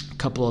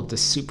 couple of the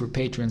super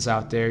patrons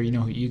out there.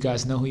 You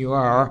guys know who you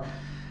are.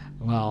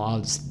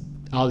 Well,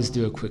 I'll just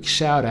do a quick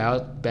shout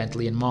out,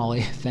 Bentley and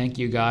Molly. Thank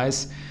you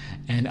guys,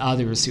 and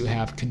others who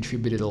have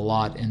contributed a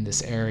lot in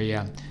this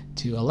area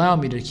to allow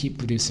me to keep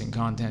producing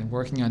content,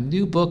 working on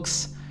new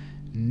books,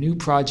 new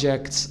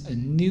projects,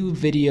 new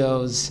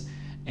videos,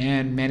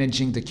 and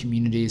managing the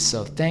community.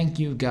 So thank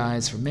you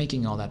guys for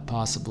making all that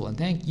possible, and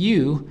thank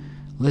you,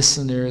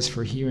 listeners,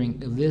 for hearing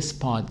this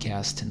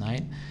podcast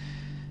tonight.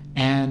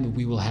 And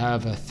we will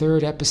have a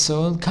third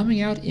episode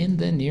coming out in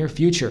the near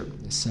future.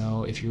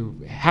 So if you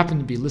happen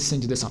to be listening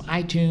to this on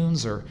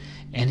iTunes or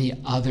any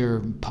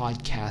other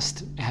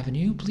podcast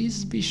avenue,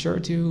 please be sure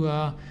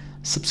to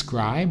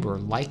subscribe or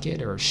like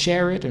it or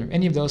share it or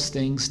any of those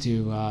things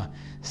to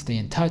stay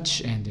in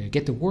touch and to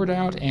get the word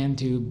out and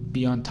to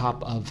be on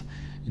top of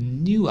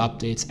new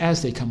updates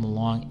as they come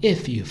along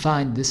if you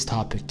find this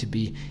topic to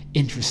be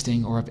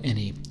interesting or of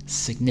any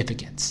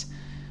significance.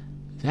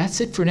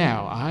 That's it for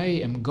now. I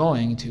am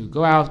going to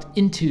go out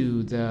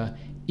into the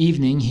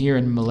evening here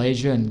in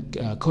Malaysia and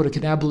Kota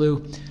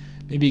Kinabalu,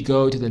 maybe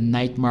go to the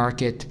night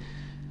market,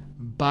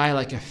 buy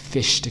like a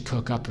fish to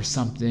cook up or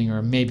something,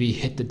 or maybe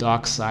hit the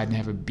dockside and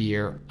have a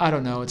beer. I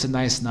don't know. It's a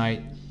nice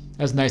night,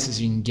 as nice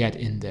as you can get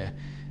in the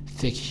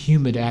thick,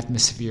 humid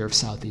atmosphere of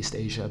Southeast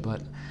Asia.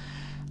 But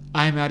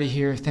I'm out of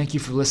here. Thank you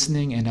for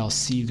listening, and I'll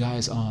see you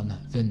guys on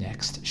the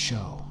next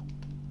show.